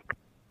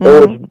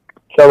was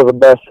some of the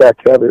best sex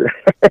ever.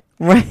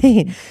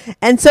 Right.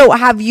 And so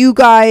have you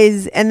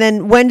guys, and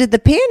then when did the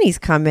panties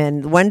come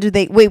in? When do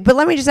they, wait, but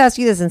let me just ask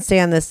you this and stay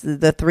on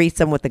the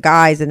threesome with the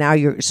guys. And now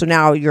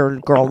now your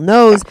girl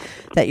knows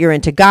that you're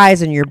into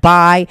guys and you're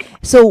bi.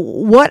 So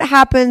what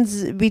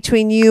happens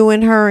between you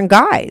and her and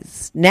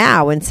guys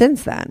now and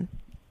since then?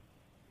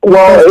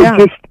 Well, goes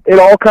down? it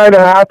all kind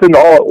of happened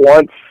all at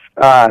once.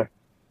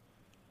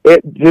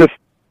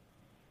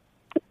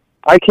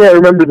 I can't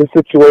remember the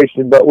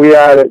situation, but we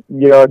had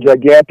a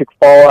gigantic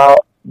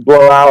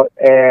blowout,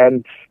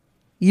 and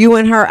You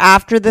and her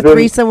after the Then-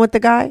 threesome with the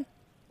guy?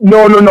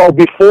 no,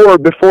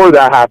 before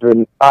that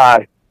happened.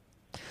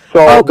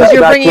 So 'cause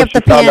you're that's bringing when up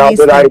the she found out panties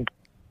that thing.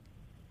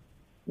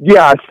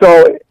 Yeah,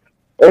 so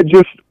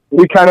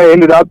we kind of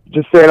ended up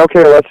just saying,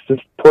 okay, let's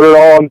just put it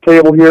all on the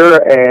table here,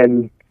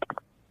 and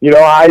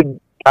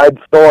I'd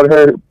stolen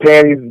her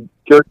panties,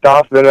 jerked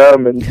off in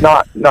them, and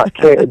not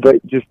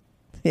but just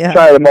Yeah.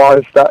 tried them on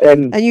and stuff,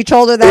 and And you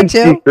told her that in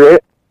too?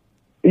 secret.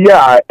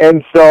 Yeah,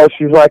 and so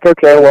she's like,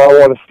 okay, well, I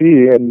want to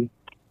see, and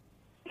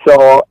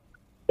so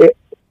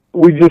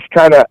we just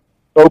kind of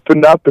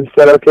opened up and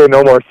said, okay,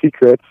 no more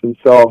secrets, and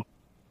so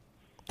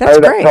That's I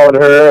ended great. up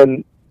telling her,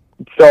 and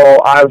so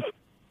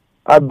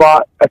I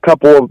bought a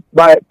couple of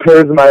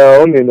pairs of my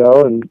own,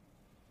 and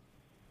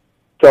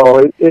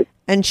so it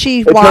And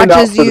she turned out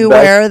watches for the you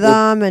best. wear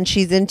them, and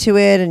she's into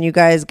it, and you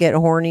guys get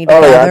horny oh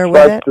yeah, together she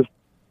with likes it. to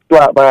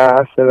slap my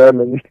ass in them,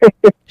 and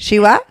She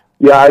what?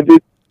 yeah, I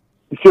did.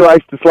 She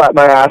likes to slap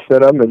my ass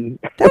in them, and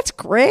That's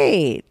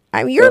great.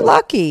 I mean, you're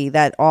lucky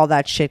that all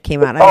that shit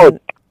came out. Oh,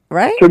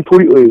 right?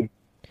 completely.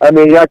 I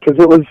mean, yeah, because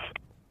it was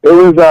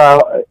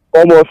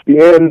almost the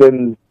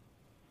end,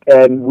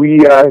 and we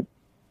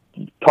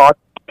talked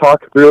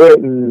through it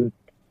and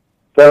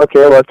said,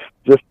 okay, let's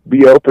just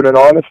be open and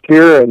honest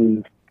here,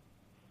 and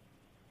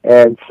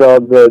so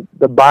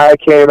the bia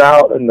came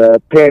out and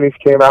the panties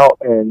came out,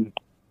 and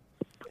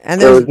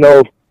And there there's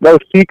was no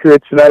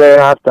secrets, and I didn't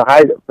have to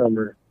hide it from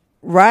her.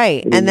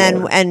 right. And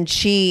then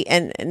anymore.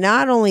 and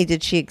not only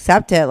did she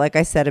accept it, like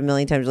I said a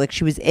million times, like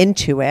she was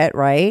into it,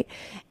 right?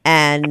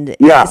 And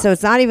Yeah. so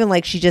it's not even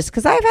like she just,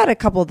 because I've had a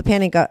couple of the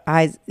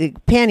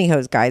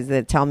pantyhose guys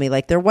that tell me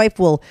like their wife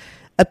will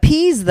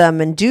appease them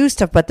and do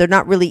stuff, but they're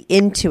not really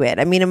into it.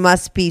 I mean, it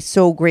must be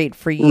so great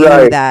for you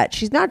Right. that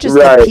she's not just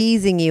Right.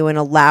 appeasing you and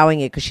allowing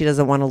it because she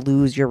doesn't want to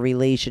lose your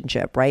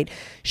relationship, right?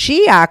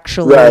 She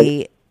actually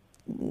Right.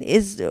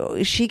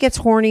 she gets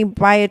horny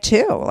by it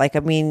too. Like, I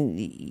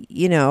mean,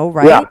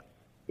 right?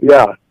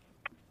 Yeah.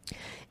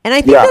 And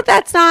I think Yeah.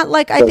 that's not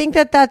like, I think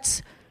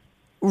that's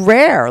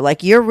rare.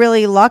 Like, you're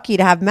really lucky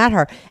to have met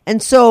her.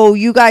 And so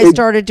you guys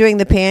started doing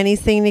the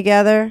panties thing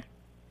together?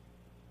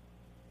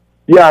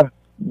 Yeah.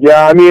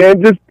 I mean,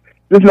 and just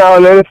now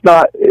and then,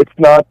 it's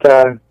not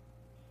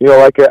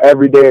like an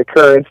everyday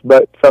occurrence,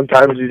 but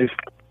sometimes you just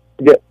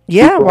get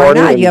Yeah, super why horny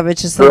not? and Yeah,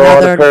 it's just throw on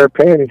another- a pair of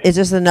panties. It's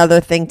just another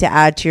thing to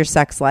add to your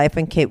sex life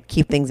and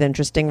keep things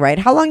interesting, right?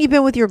 How long you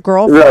been with your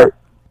girl for?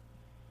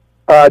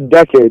 Right.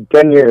 Decade,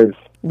 10 years.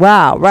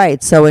 Wow,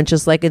 right. So and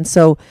just like, and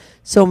so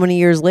many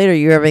years later,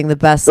 you're having the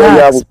best So,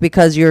 yeah, sex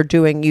because you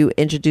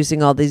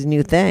introducing all these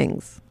new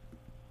things.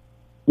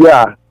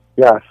 Yeah.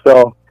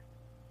 So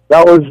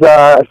that was,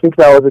 I think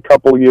that was a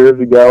couple years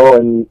ago,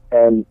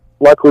 and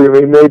luckily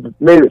we made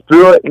it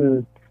through it,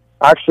 and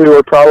actually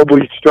we're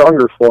probably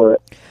stronger for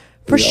it.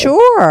 For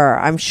sure,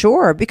 I'm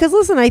sure. Because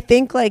listen, I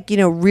think like,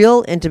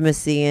 real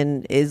intimacy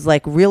is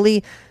like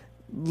really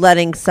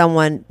letting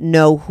someone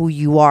know who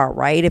you are,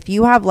 right? If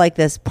you have like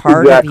this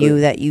part Exactly. of you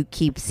that you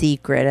keep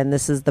secret, and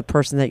this is the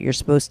person that you're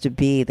supposed to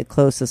be the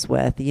closest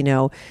with,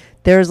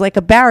 there's like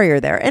a barrier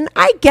there. And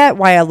I get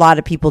why a lot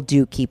of people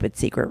do keep it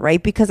secret,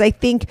 right? Because I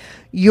think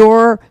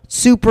you're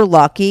super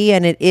lucky,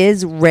 and it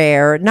is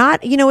rare. Not,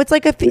 it's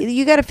like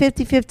you got a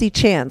 50-50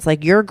 chance.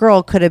 Like, your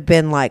girl could have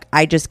been like,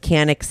 I just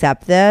can't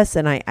accept this,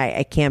 and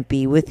I can't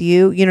be with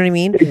you. You know what I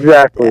mean?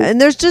 Exactly. And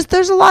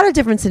there's a lot of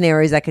different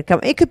scenarios that could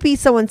come. It could be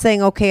someone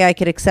saying, okay, I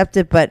could accept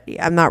it, but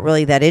I'm not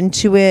really that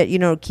into it,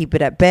 keep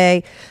it at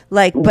bay.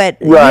 Like, but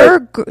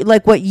Right.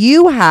 like what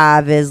you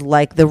have is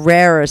like the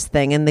rarest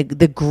thing and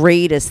the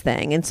greatest thing.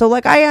 And so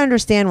like, I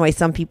understand why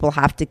some people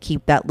have to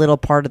keep that little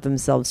part of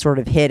themselves sort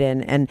of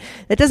hidden. And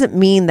that doesn't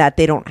mean that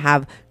they don't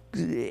have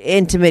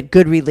intimate,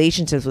 good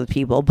relationships with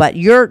people, but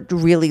you're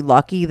really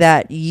lucky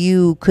that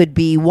you could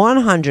be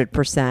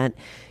 100%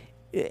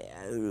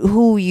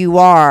 who you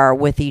are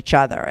with each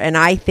other. And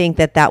I think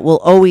that will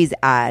always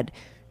add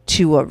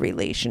to a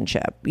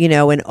relationship,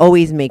 and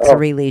always makes a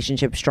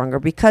relationship stronger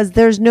because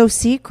there's no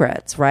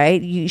secrets,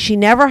 right? She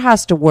never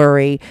has to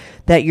worry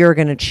that you're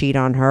going to cheat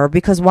on her,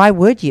 because why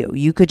would you?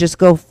 You could just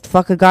go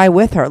fuck a guy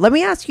with her. Let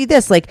me ask you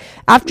this, like,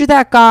 after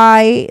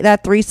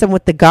that threesome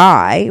with the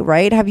guy,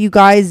 right? Have you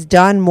guys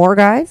done more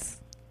guys?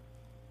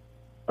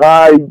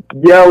 Yeah,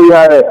 we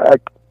had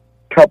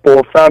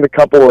found a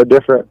couple of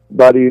different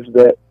buddies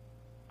that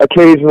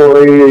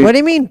occasionally. What do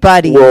you mean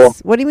buddies? Well-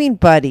 What do you mean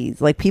buddies?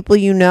 Like people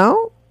you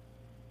know?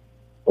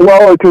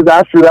 Well, because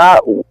after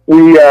that,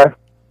 we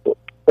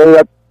ended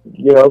up,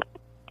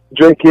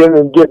 drinking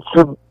and get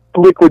some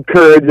liquid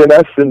courage in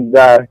us and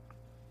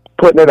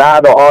putting it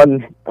out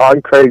on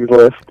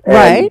Craigslist. And,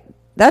 Right.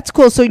 That's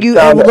cool. So you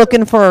found were it.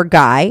 looking for a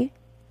guy?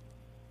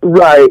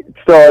 Right.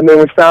 So, and then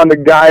we found a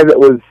guy that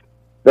was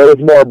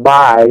more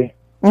bi,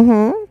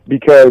 Mm-hmm.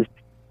 because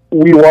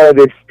we wanted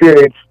to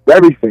experience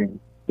everything,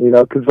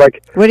 because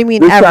like What do you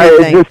mean this guy is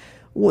everything? just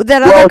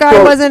That other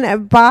guy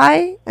wasn't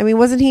bi? I mean,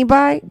 wasn't he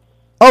bi?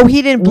 Oh,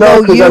 he didn't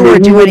blow you or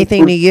do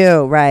anything to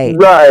you, right?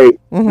 Right,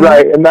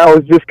 right. And that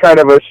was just kind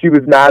of she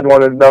was mad,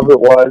 wanted to know who it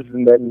was,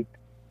 and then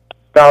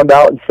found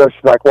out, and so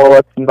she's like, well,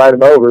 let's invite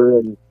him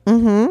over.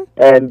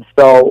 And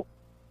so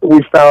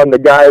we found the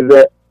guy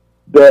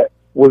that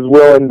was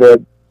willing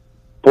to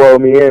blow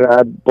me, and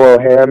I'd blow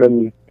him,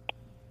 and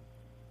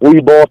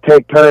we both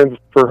take turns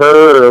for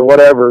her or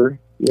whatever,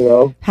 you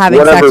know.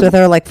 Having sex with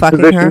her, like fucking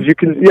her?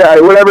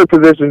 Whatever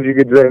positions you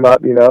could dream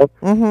up, you know.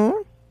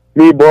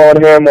 Me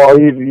blowing him while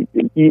he's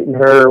eating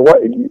her,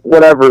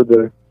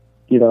 whatever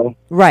you know.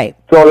 Right.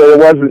 So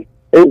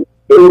it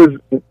was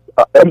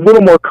a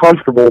little more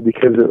comfortable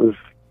because it was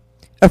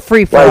a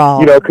free for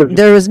all. You know, cause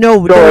there was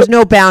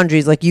no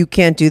boundaries. Like, you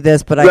can't do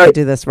this, but I could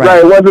do this.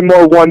 Right. It wasn't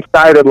more one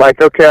sided. Like,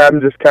 okay,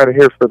 I'm just kind of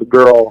here for the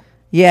girl.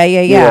 Yeah.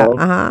 You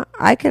know?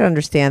 I could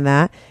understand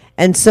that.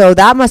 And so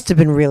that must have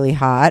been really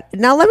hot.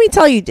 Now, let me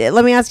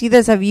ask you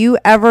this. Have you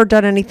ever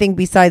done anything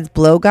besides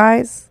blow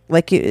guys?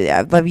 Like,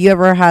 have you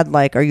ever had,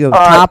 like, are you a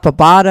top, a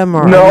bottom,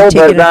 or are you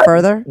taking it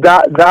further?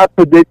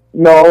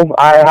 No,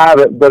 I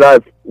haven't.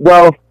 But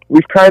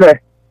we've kind of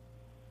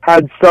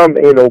had some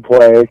anal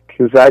play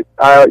because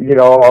I you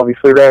know,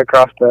 obviously ran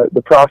across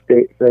the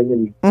prostate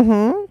thing,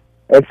 and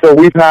so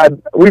we've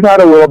had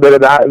a little bit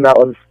of that, and that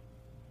was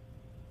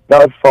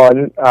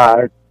fun.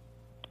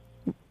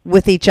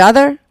 With each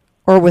other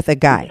or with a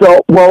guy?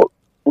 So, well,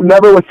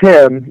 never with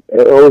him.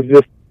 It was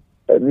just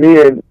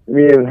me and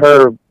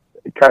her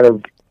kind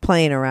of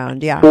playing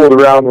around,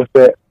 fooled around with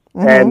it,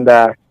 and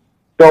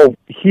so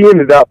he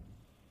ended up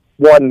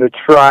wanting to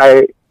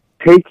try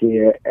taking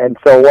it, and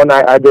so one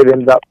night I did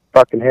end up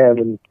fucking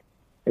him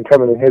and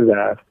coming in his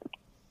ass.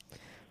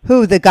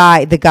 Who? The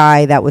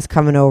guy that was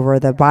coming over,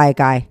 the bi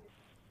guy.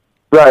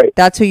 Right.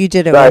 That's who you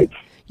did it with.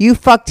 You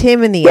fucked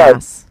him in the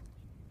ass.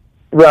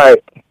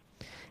 Right.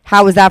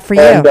 How was that for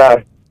you? And,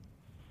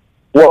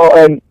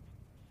 and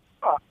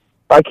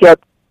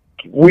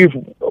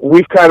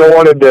we've kind of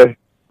wanted to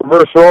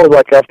reverse roles.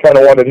 Like, I've kind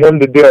of wanted him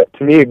to do it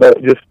to me, but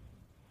it just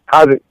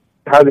hasn't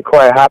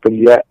quite happened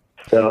yet.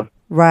 So.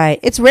 Right.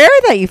 It's rare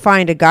that you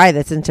find a guy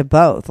that's into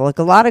both. Like,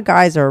 a lot of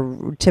guys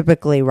are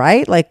typically,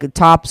 right, like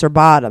tops or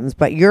bottoms,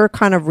 but you're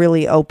kind of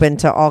really open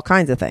to all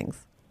kinds of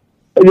things.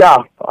 Yeah,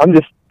 I'm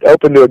just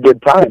open to a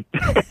good time.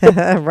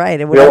 Right.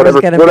 And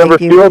whatever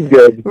feels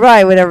good.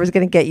 Right, whatever's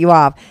going to get you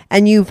off.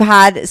 And you've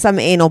had some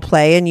anal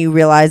play and you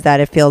realize that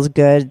it feels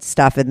good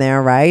stuff in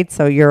there, right?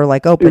 So you're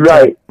like open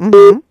to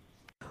it.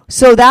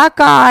 So that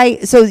guy,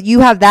 so you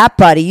have that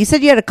buddy. You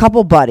said you had a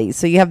couple buddies.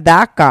 So you have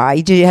that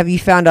guy. Have you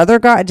found other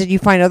guys? Did you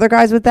find other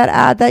guys with that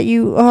ad that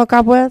you hook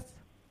up with?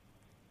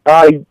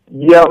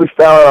 Yeah, we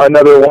found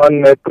another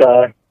one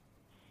that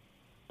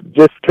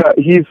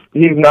he's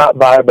not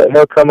bi, but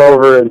he'll come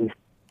over and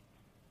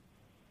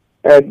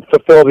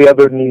fulfill the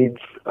other needs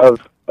of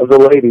the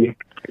lady.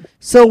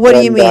 So what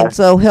do you mean?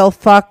 So he'll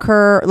fuck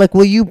her? Like,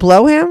 will you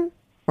blow him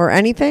or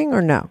anything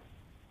or no?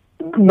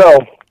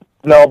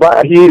 No,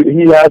 but he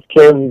has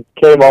came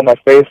on my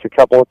face a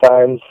couple of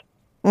times.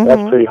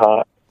 That's pretty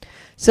hot.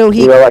 So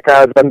he, like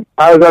I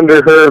was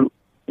under her,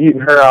 eating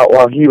her out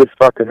while he was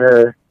fucking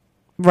her.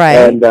 Right.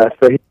 And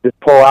so he just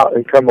pull out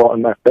and come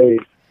on my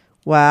face.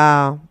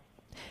 Wow.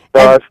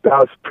 So that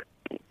was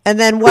and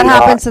then what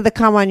happens to the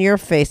cum on your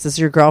face? Is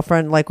your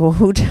girlfriend like, well,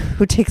 who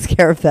takes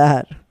care of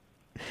that?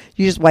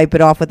 You just wipe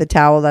it off with a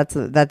towel. That's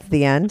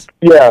the end.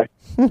 Yeah.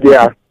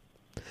 Yeah.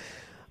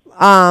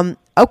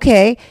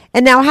 Okay.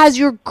 And now, has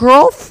your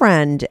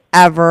girlfriend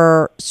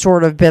ever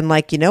sort of been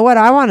like, you know what,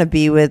 I want to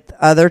be with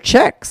other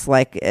chicks?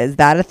 Like, is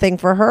that a thing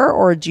for her,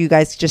 or do you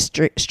guys just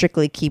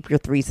strictly keep your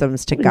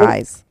threesomes to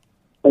guys?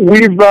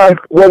 We've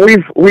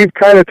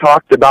kind of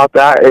talked about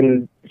that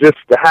and just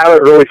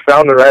haven't really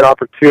found the right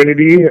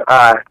opportunity.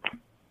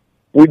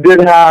 We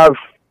did have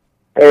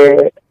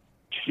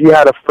she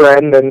had a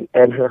friend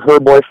and her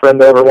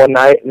boyfriend over one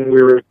night, and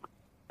we were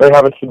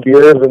having some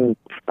beers, and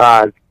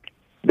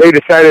they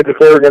decided that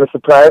they were going to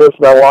surprise us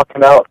by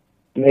walking out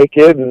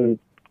naked, and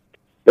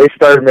they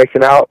started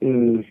making out,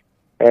 and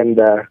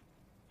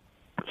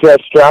she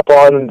had a strap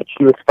on, and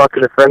she was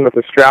fucking her friend with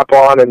a strap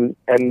on, and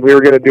we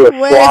were going to do a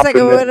swap. Wait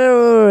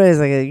a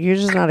second. You're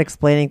just not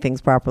explaining things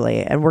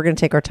properly, and we're going to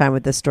take our time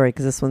with this story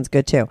because this one's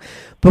good too.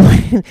 But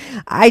when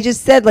I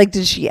just said, like,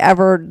 did she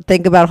ever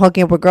think about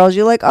hooking up with girls?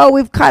 You're like, oh,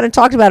 we've kind of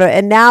talked about it,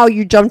 and now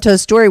you jump to a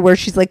story where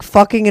she's like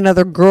fucking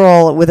another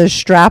girl with a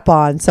strap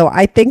on. So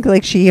I think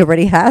like she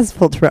already has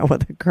fooled around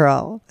with a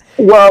girl.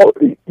 Well,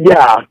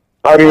 yeah.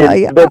 I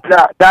mean, but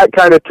that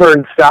kind of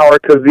turned sour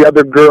because the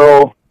other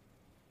girl,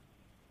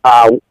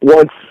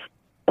 once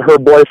her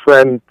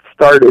boyfriend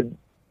started,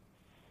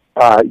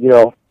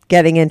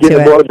 getting into it,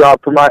 a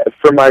blowjob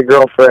for my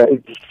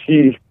girlfriend,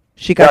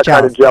 she got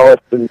kind of jealous,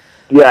 and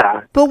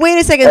yeah. But wait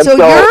a second. So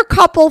your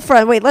couple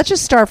friend. Wait, let's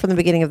just start from the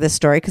beginning of this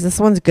story because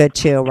this one's good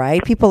too,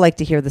 right? People like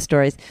to hear the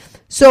stories.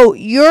 So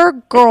your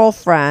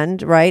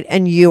girlfriend, right,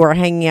 and you are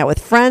hanging out with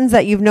friends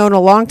that you've known a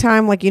long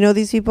time. Like, you know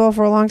these people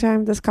for a long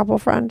time. This couple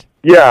friend.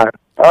 Yeah,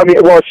 I mean,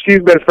 well, that's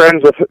been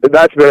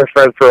a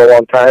friend for a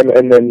long time,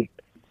 and then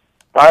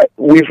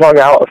we've hung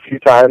out a few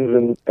times,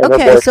 and her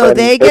Okay, so boyfriend,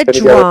 they they've get been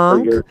together for a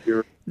drunk. year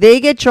or two. They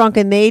get drunk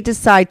and they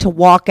decide to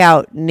walk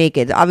out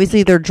naked.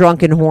 Obviously, they're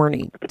drunk and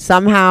horny.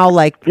 Somehow,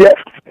 like Yes,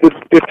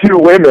 the two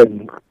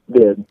women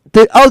did.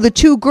 the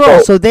two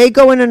girls. So they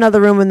go in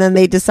another room and then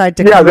they decide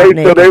to Yeah, come out so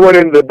naked. they went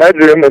into the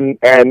bedroom,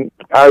 and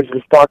I was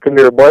just talking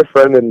to her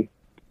boyfriend,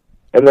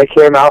 and they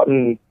came out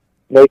and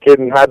naked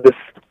and had this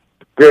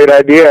great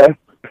idea.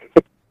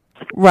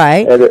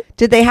 Right. And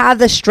Did they have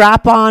the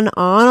strap on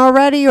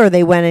already, or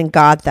they went and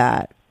got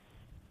that?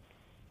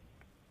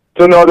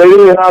 So no, they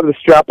didn't have the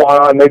strap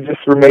on. They just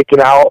were making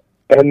out,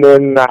 and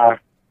then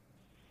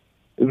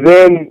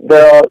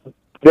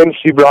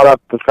she brought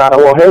up the fact,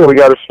 well, hey, we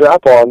got a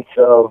strap on,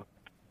 so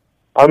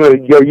I'm gonna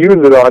go use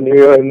it on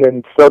you, and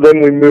then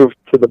we moved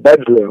to the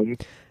bedroom.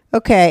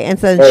 Okay, and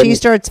so she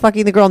starts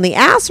fucking the girl in the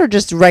ass, or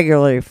just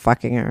regularly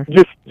fucking her?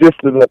 Just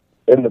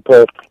in the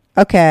puss.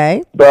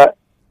 Okay. But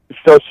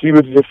so she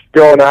was just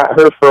going at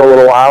her for a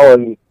little while,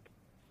 and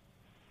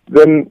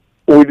then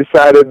we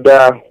decided,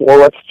 well,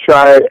 let's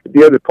try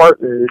the other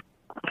partner.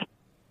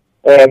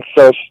 And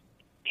so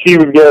she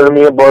was giving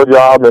me a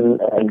blowjob,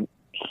 and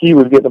he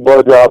was getting a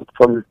blowjob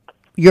from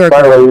Your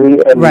my girl.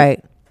 lady. And,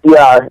 Right.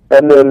 Yeah,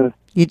 and then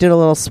You did a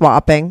little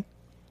swapping.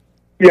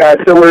 yeah,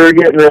 so we were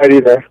getting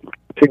ready to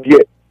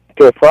get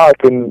to fuck,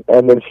 and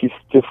then she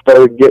just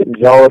started getting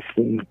jealous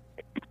and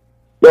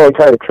going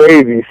kind of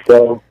crazy.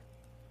 So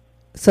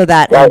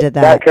that ended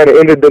that. That kind of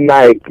ended the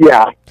night.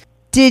 Yeah.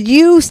 Did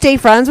you stay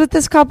friends with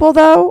this couple,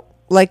 though?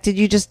 Like, did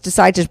you just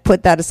decide to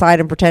put that aside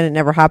and pretend it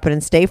never happened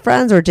and stay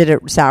friends, or did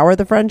it sour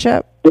the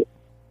friendship?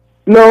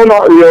 No,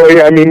 not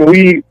really. I mean,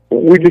 we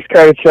just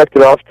kind of checked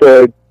it off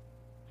to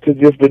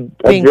just a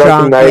Being drunken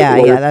drunk? night. Yeah,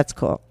 where, yeah, that's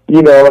cool.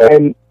 You know,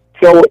 and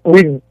so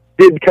we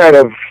did kind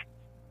of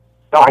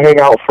not hang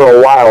out for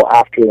a while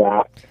after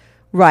that.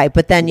 Right,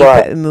 but then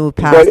you moved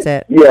past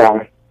it.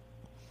 Yeah,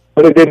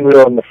 but it didn't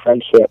ruin the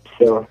friendship,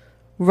 so...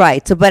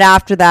 Right. So, but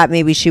after that,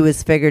 maybe she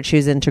figured she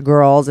was into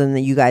girls, and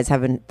that you guys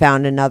haven't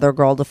found another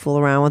girl to fool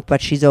around with, but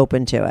she's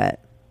open to it.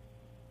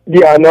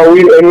 Yeah, no,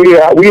 we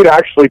had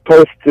actually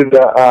posted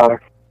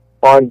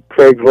on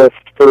Craigslist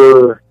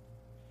for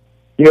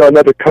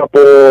another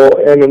couple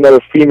and another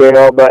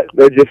female, but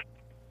there just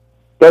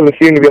doesn't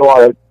seem to be a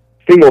lot of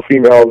single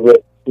females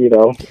that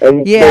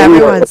And yeah,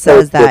 everyone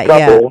says that.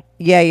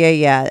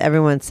 Yeah.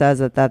 Everyone says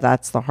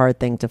that's the hard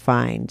thing to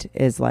find.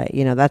 Is like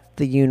that's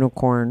the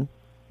unicorn.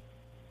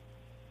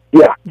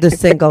 Yeah. The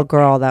single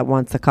girl that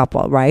wants a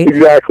couple, right?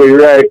 Exactly,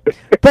 right.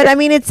 But I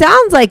mean, it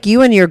sounds like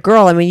you and your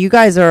girl, I mean, you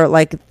guys are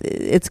like,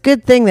 it's a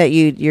good thing that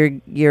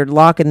you're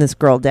locking this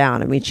girl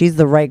down. I mean, she's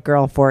the right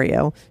girl for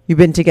you. You've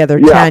been together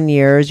 10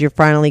 years. You're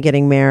finally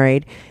getting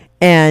married.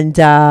 And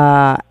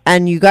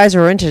you guys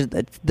are into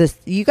this.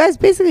 You guys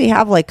basically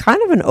have like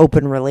kind of an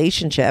open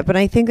relationship. And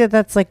I think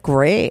that's like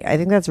great. I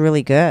think that's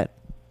really good.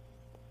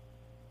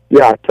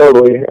 Yeah,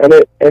 totally. And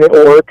it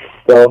works.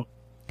 So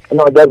I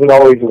know it doesn't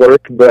always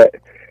work, but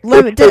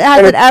has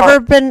it ever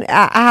been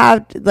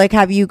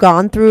have you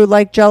gone through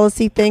like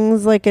jealousy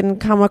things like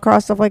and come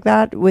across stuff like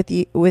that with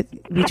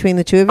between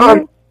the two of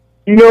you?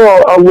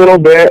 A little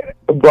bit,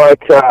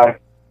 but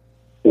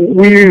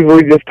we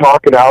usually just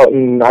talk it out,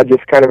 and I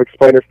just kind of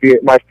explain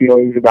my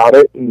feelings about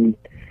it, and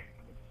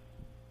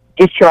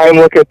just try and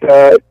look at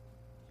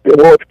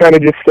it's kind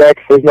of just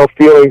sex. There's no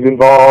feelings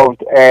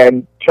involved,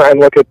 and try and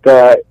look at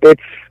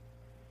it's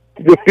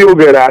the feel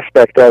good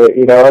aspect of it.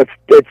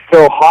 It's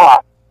so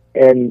hot.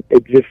 And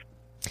it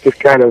just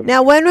kind of...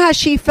 Now, when has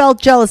she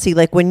felt jealousy?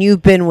 Like when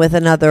you've been with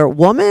another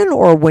woman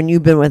or when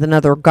you've been with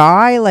another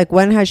guy? Like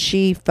when has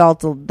she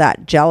felt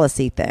that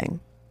jealousy thing?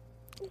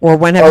 Or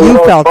when have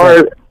you felt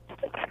it?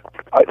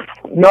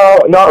 No,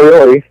 not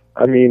really.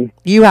 I mean...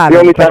 You haven't. The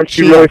only time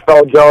she really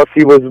felt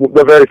jealousy was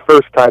the very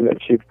first time that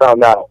she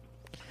found out.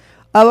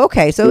 Oh,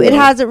 okay. So it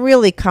hasn't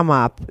really come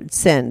up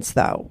since,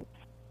 though.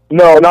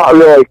 No, not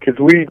really, because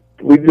we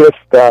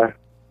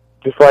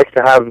just like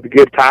to have a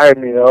good time,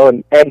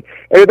 and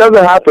it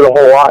doesn't happen a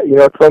whole lot,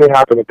 it's only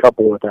happened a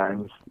couple of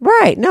times.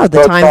 Right. No,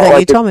 the times that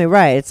you told me,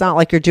 right. It's not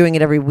like you're doing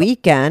it every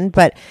weekend,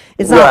 but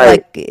it's not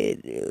like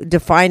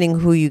defining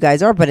who you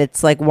guys are, but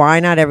it's like,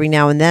 why not every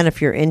now and then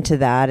if you're into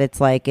that?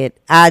 It's like it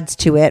adds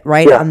to it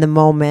on the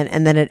moment,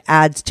 and then it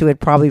adds to it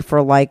probably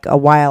for like a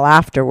while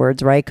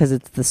afterwards, right? Because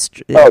it's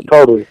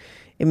totally.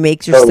 It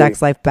makes your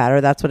sex life better.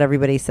 That's what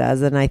everybody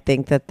says. And I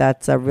think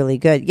that's really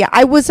good. Yeah,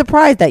 I was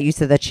surprised that you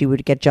said that she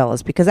would get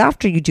jealous because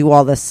after you do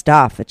all this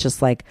stuff, it's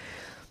just like,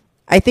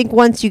 I think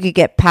once you could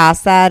get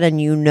past that and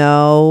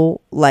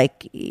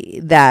like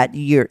that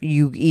you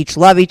each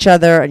love each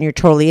other and you're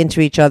totally into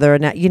each other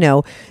and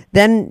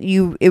then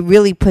it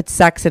really puts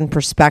sex in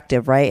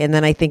perspective, right? And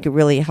then I think it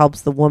really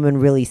helps the woman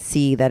really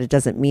see that it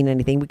doesn't mean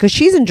anything because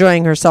she's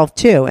enjoying herself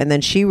too. And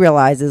then she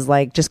realizes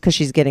like just because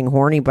she's getting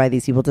horny by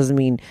these people doesn't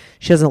mean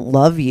she doesn't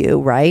love you,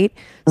 right?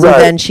 So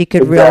then she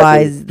could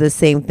realize the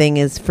same thing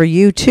is for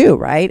you too,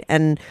 right?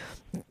 And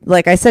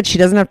like I said, she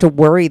doesn't have to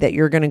worry that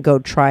you're going to go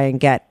try and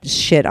get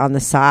shit on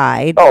the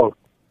side. Oh,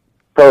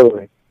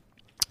 totally.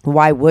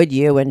 why would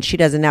you? And she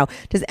doesn't know.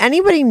 Does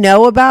anybody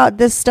know about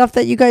this stuff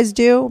that you guys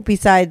do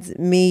besides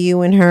me,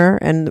 you, and her,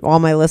 and all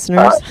my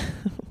listeners?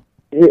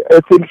 I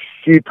think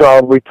she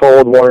probably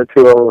told one or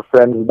two of her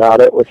friends about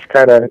it, which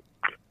kind of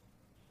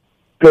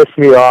pissed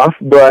me off.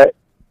 But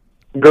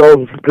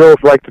girls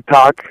like to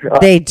talk.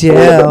 They do. A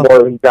little bit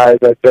more than guys,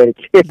 I think.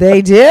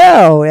 They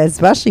do,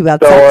 especially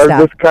about so sex I'm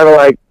stuff. just kind of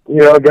like,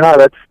 God,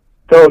 that's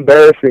so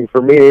embarrassing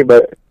for me,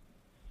 but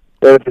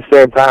then at the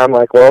same time,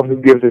 like, well, who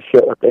gives a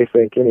shit what they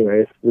think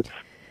anyways?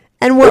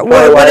 And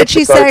what did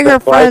she say her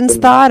friends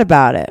thought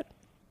about it?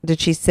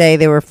 Did she say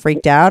they were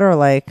freaked out or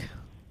like?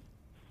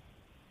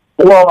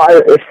 Well,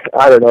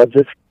 I don't know.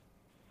 Just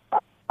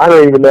I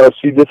don't even know.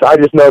 I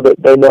just know that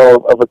they know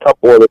of a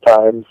couple of the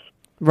times.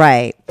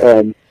 Right.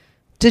 And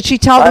did she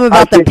tell them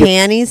about the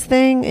panties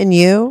thing and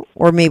you,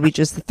 or maybe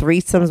just the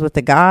threesomes with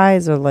the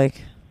guys, or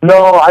like?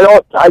 No, I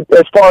don't.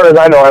 As far as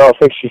I know, I don't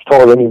think she's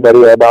told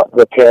anybody about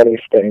the panties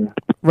thing.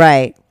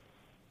 Right.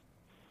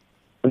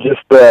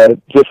 Just the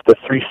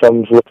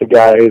threesomes with the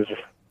guys.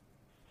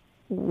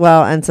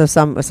 Well, and so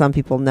some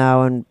people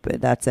know, and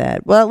that's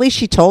it. Well, at least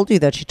she told you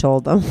that she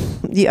told them.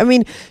 I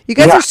mean, you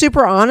guys are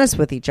super honest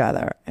with each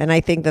other, and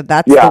I think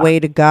that's the way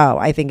to go.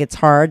 I think it's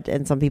hard,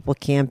 and some people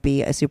can't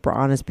be super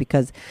honest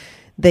because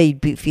they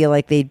feel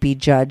like they'd be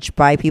judged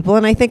by people,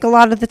 and I think a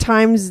lot of the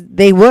times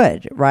they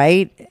would,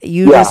 right?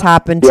 You just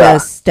happen to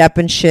step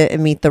in shit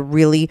and meet the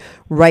really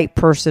right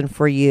person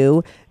for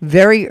you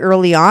very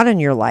early on in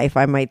your life,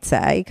 I might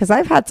say, because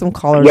I've had some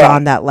callers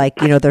on that, like,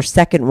 their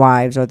second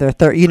wives or their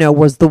third,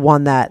 was the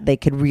one that they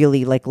could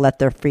really like let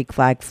their freak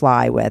flag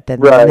fly with,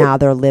 and now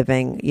they're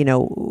living,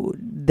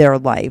 their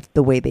life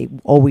the way they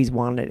always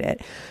wanted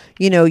it.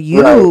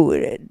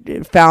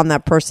 You found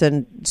that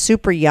person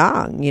super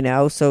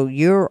young, so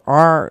you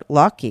are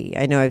lucky.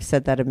 I know I've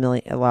said that a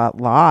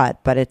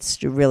lot, but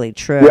it's really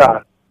true.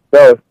 Yeah,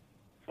 no,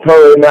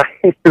 totally not.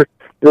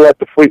 You let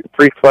the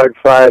freak flag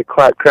fly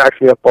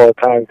cracks me up all the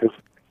time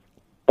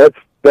because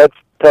that's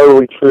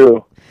totally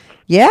true.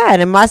 Yeah,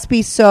 and it must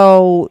be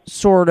so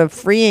sort of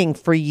freeing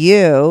for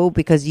you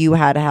because you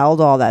had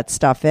held all that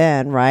stuff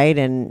in, right,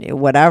 and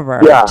whatever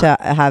to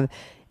have.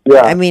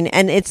 Yeah. I mean,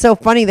 and it's so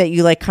funny that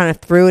you like kind of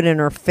threw it in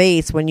her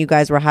face when you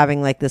guys were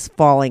having like this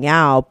falling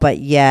out, but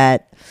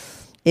yet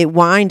it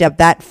wound up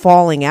that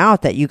falling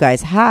out that you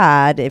guys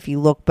had, if you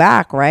look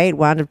back, right,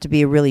 wound up to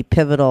be a really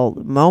pivotal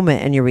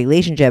moment in your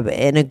relationship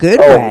in a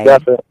good way.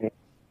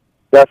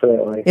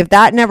 Definitely. If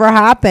that never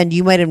happened,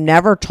 you might have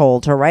never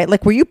told her, right?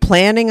 Like, were you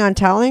planning on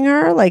telling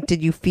her? Like,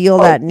 did you feel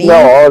that need?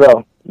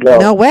 No.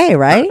 No way,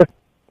 right?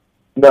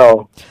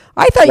 No.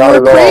 I thought you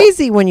were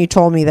crazy when you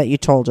told me that you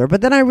told her.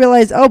 But then I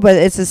realized, but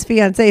it's his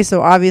fiancée,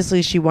 so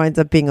obviously she winds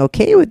up being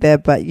okay with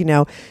it. But,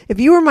 if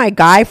you were my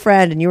guy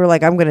friend and you were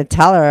like, I'm going to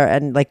tell her,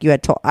 and like you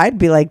had told, I'd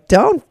be like,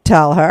 don't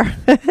tell her,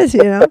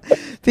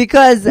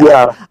 because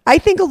I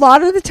think a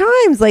lot of the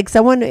times, like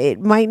someone,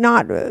 it might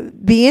not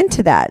be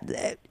into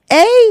that.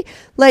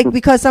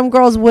 Because some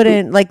girls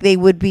wouldn't, like, it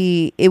would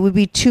be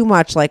too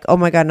much, like, oh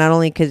my God, not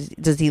only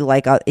does he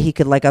like, he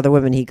could like other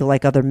women, he could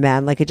like other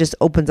men, like, it just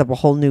opens up a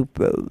whole new,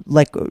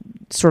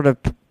 sort of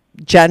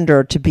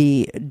gender to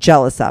be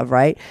jealous of,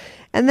 right?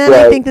 And then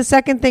I think the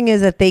second thing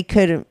is that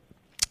a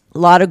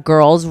lot of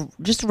girls,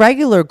 just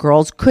regular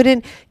girls,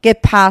 couldn't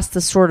get past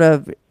the sort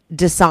of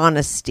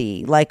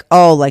dishonesty, like,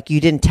 like,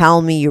 you didn't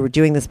tell me you were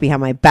doing this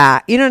behind my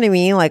back, you know what I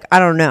mean? Like, I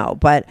don't know,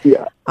 but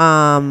you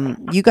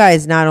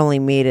guys not only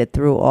made it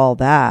through all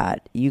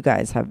that, you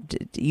guys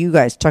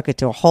took it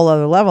to a whole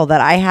other level that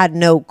I had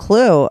no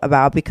clue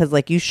about, because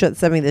like you should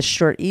send me this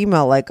short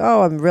email like,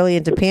 I'm really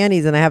into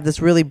panties and I have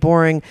this really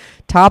boring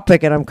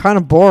topic and I'm kind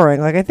of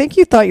boring. Like, I think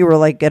you thought you were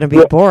like going to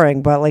be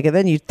boring, but like, and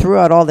then you threw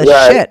out all this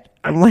shit.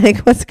 I'm like,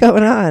 what's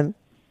going on?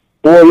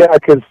 Well, yeah,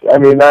 because I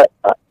mean, I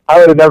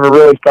would have never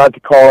really thought to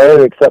call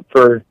in except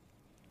for,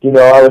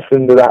 I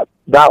listened to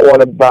that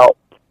one about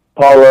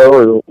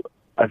Paulo, or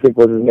I think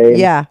was his name.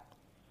 Yeah.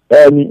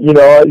 And,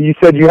 you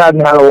said you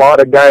hadn't had a lot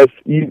of guys,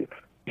 you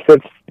said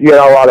you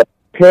had a lot of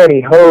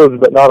pantyhose,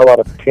 but not a lot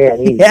of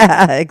panties.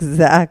 Yeah,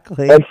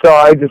 exactly. And so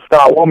I just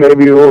thought, well,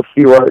 maybe we'll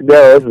see where it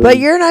goes. But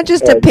you're not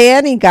just a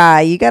panty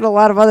guy. You got a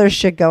lot of other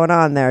shit going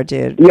on there,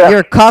 dude. Yeah.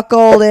 You're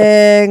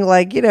cuckolding,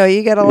 like, you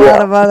got a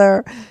lot of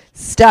other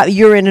stuff.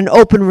 You're in an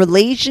open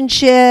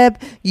relationship,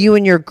 you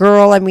and your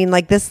girl. I mean,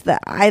 like this,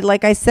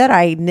 like I said,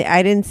 I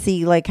didn't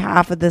see like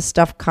half of this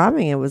stuff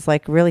coming. It was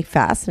like really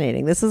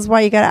fascinating. This is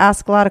why you got to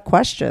ask a lot of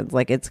questions.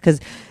 Like, it's because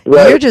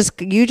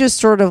you just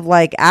sort of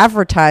like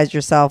advertise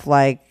yourself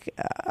like,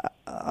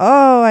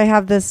 I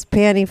have this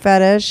panty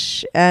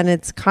fetish and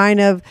it's kind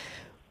of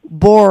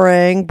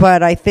boring,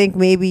 but I think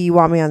maybe you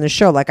want me on the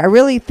show. Like, I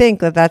really think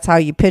that that's how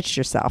you pitched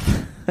yourself.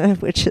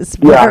 Which is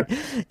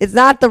it's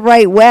not the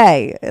right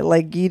way.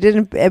 Like, you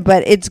didn't,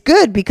 but it's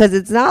good because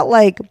it's not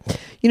like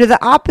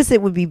the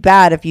opposite would be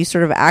bad if you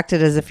sort of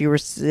acted as if you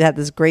had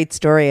this great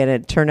story and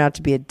it turned out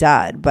to be a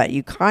dud, but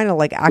you kind of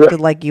like acted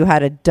like you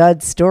had a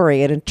dud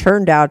story and it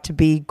turned out to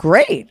be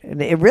great.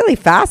 And it really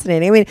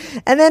fascinating. I mean,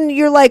 and then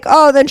you're like,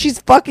 oh, then she's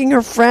fucking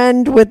her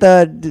friend with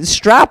a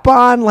strap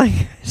on. Like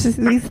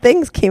these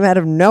things came out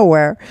of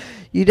nowhere.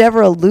 You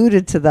never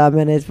alluded to them,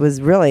 and it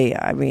was really,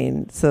 I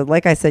mean, so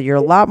like I said, you're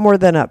a lot more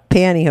than a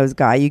pantyhose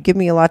guy. You give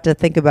me a lot to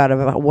think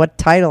about what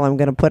title I'm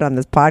going to put on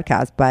this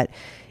podcast, but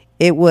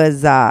it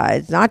was,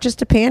 it's not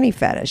just a panty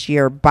fetish.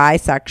 You're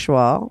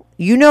bisexual.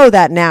 You know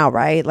that now,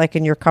 right? Like,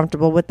 and you're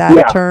comfortable with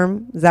that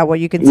term? Is that what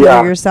you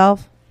consider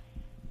yourself?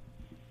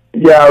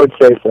 Yeah, I would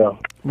say so.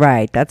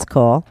 Right. That's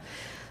cool.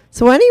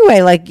 So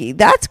anyway, like,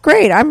 that's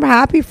great. I'm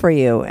happy for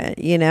you.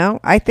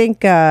 I think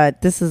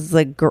this is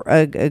like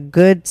a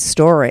good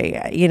story.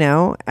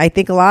 I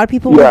think a lot of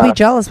people will be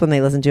jealous when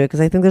they listen to it because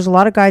I think there's a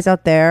lot of guys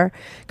out there.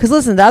 Because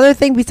listen, the other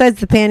thing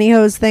besides the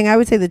pantyhose thing, I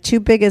would say the two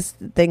biggest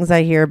things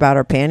I hear about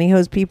are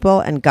pantyhose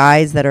people and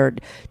guys that are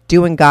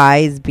doing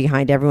guys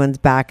behind everyone's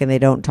back and they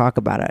don't talk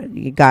about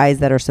it. Guys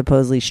that are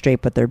supposedly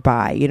straight but they're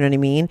bi. You know what I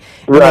mean?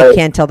 And they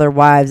can't tell their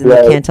wives and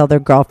they can't tell their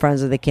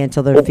girlfriends or they can't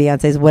tell their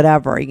fiancés,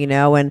 whatever,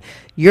 and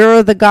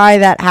you're the guy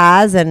that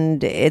has,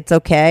 and it's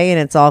okay and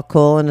it's all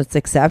cool and it's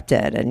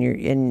accepted,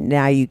 and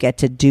now you get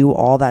to do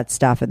all that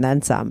stuff and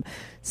then some.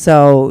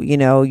 So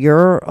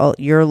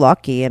you're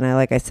lucky, and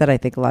like I said, I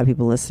think a lot of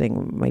people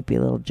listening might be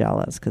a little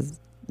jealous because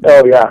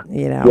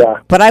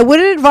but I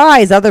wouldn't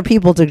advise other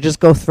people to just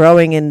go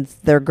throwing in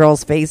their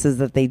girls' faces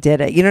that they did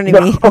it. You know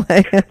what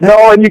I mean?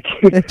 No, and you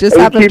it just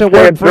happened to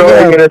work for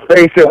throwing you. In her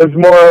face. It was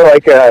more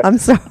like I'm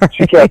sorry.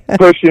 She kept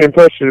pushing and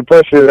pushing and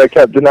pushing, and I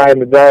kept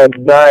denying,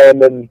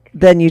 and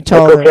then you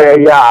told her.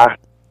 Okay, yeah.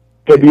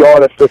 To be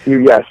honest with you,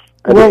 yes.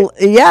 Well,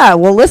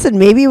 listen,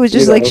 maybe it was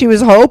just like she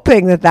was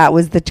hoping that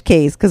was the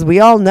case, because we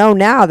all know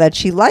now that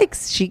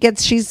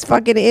she's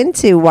fucking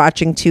into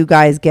watching two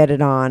guys get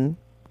it on.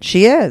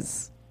 She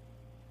is.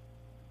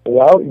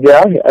 Well,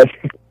 yeah.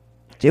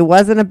 It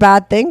wasn't a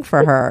bad thing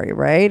for her,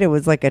 right? It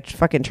was like a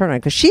fucking turn on,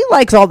 because she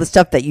likes all the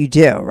stuff that you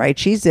do, right?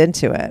 She's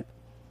into it.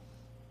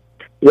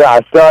 Yeah,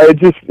 so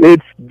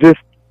it's just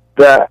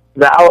the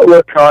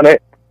outlook on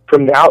it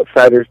from the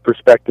outsider's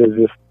perspective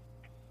is,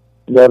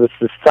 the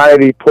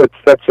society puts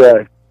such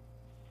a,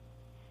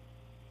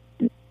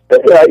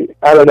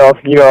 I don't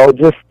know,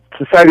 just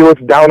society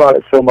looks down on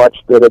it so much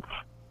that it's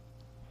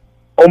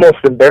almost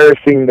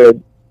embarrassing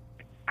to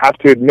have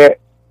to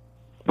admit,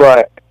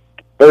 but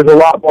there's a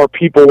lot more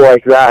people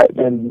like that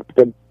than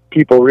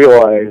people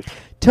realize.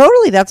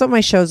 Totally. That's what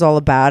my show's all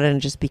about. And it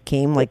just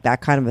became like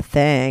that kind of a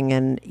thing.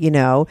 And,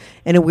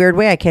 in a weird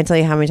way, I can't tell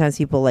you how many times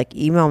people like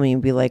email me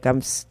and be like,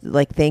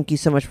 thank you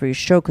so much for your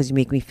show, because you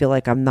make me feel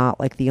like I'm not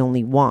like the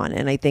only one.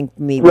 And I think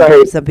maybe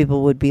some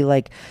people would be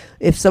like,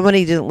 if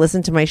somebody didn't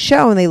listen to my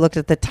show and they looked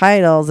at the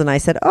titles and I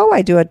said, oh,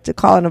 I do a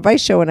call and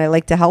advice show and I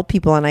like to help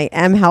people and I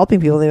am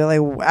helping people. They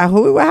were like,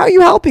 how are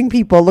you helping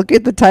people? Look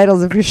at the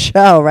titles of your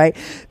show, right?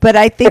 But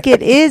I think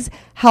it is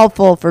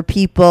helpful for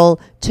people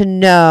to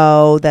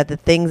know that the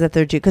things that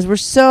they're doing, because we're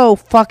so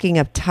fucking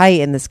uptight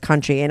in this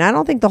country, and I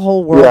don't think the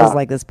whole world is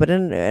like this, but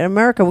in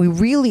America we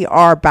really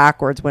are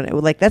backwards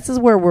this is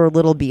where we're a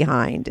little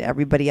behind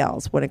everybody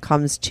else when it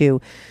comes to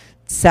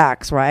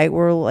sex, right?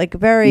 We're like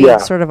very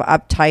sort of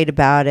uptight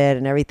about it,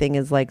 and everything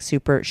is like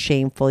super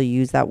shameful. You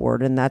use that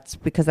word, and that's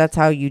because that's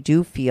how you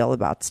do feel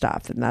about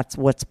stuff, and that's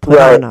what's put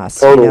on us,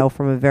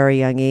 from a very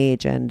young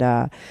age.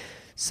 And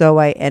so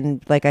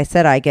like I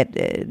said, I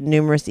get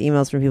numerous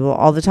emails from people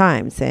all the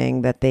time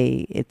saying that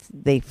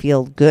they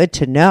feel good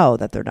to know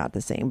that they're not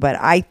the same. But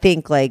I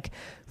think like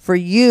for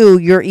you,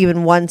 you're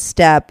even one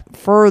step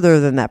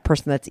further than that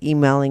person that's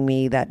emailing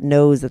me that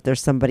knows that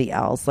there's somebody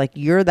else. Like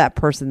you're that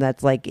person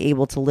that's like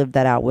able to live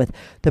that out with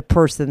the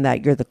person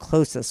that you're the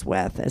closest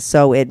with.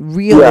 So it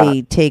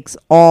really takes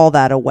all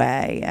that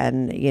away.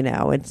 And,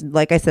 it's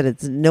like I said,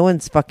 it's no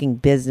one's fucking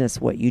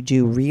business what you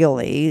do,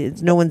 really.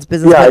 It's no one's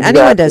business what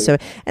anyone does. So,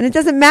 and it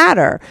doesn't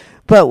matter.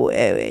 But,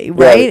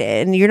 right?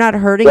 And you're not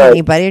hurting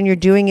anybody, and you're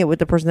doing it with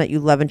the person that you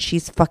love, and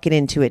she's fucking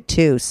into it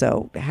too.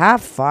 So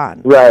have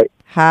fun. Right.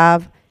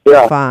 Have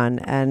fun,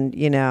 and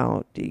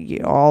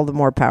all the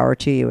more power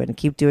to you, and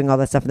keep doing all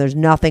that stuff. And there's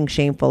nothing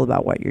shameful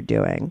about what you're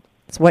doing.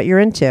 It's what you're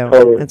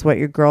into. It's what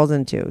your girl's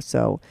into.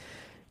 So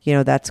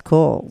that's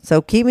cool.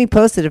 So keep me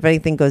posted if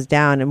anything goes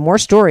down, and more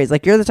stories.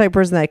 Like you're the type of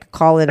person that I could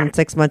call in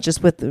 6 months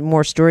just with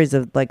more stories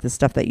of like the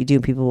stuff that you do.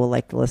 People will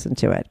like to listen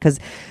to it, because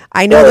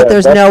I know that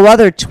there's no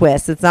other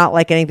twist. It's not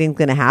like anything's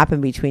going to happen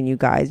between you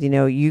guys.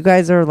 You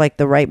guys are like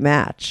the right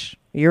match.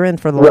 You're in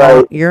for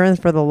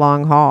the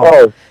long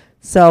haul.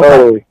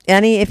 So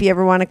if you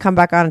ever want to come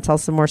back on and tell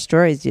some more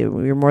stories,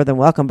 you're more than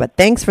welcome. But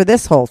thanks for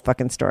this whole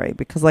fucking story,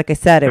 because like I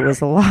said, it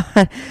was a lot.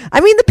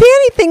 I mean, the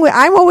panty thing,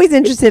 I'm always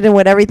interested in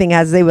what everything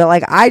has to say, but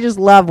like I just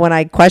love when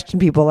I question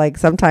people. Like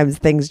sometimes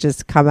things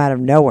just come out of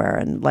nowhere,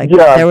 and like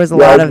there was a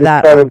lot of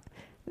that.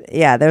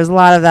 There was a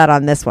lot of that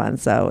on this one,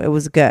 so it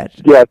was good.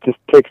 Yeah, it just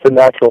takes a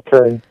natural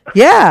turn.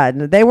 Yeah,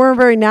 they weren't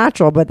very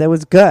natural, but it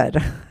was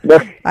good.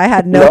 I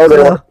had no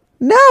clue.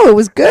 No, it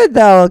was good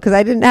though, because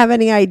I didn't have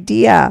any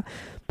idea.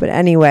 But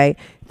anyway,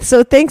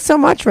 so thanks so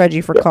much,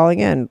 Reggie, for calling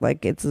in.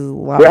 Like, it's a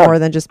lot more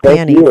than just thank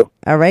panties. you.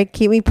 All right,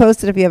 keep me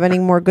posted if you have any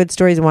more good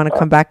stories and want to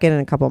come back in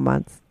a couple of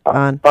months.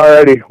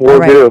 Alrighty,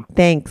 we'll do.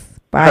 Thanks.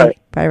 Bye. Right.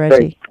 Bye,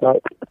 Reggie. Bye.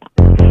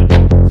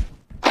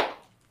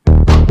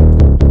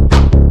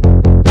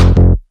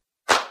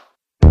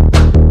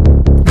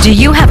 Do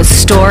you have a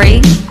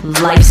story,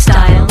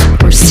 lifestyle,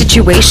 or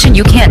situation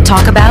you can't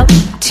talk about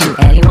to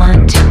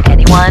anyone?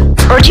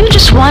 Or do you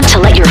just want to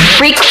let your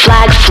freak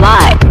flag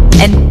fly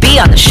and be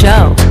on the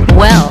show?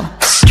 Well,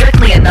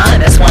 Strictly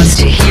Anonymous wants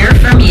to hear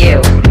from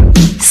you.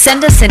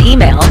 Send us an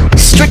email,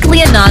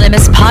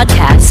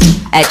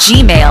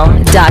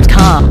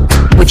 strictlyanonymouspodcast@gmail.com,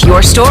 with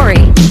your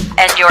story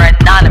and your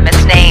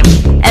anonymous name.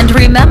 And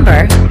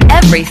remember,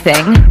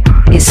 everything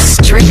is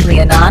strictly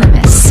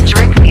anonymous.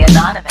 Strictly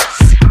Anonymous.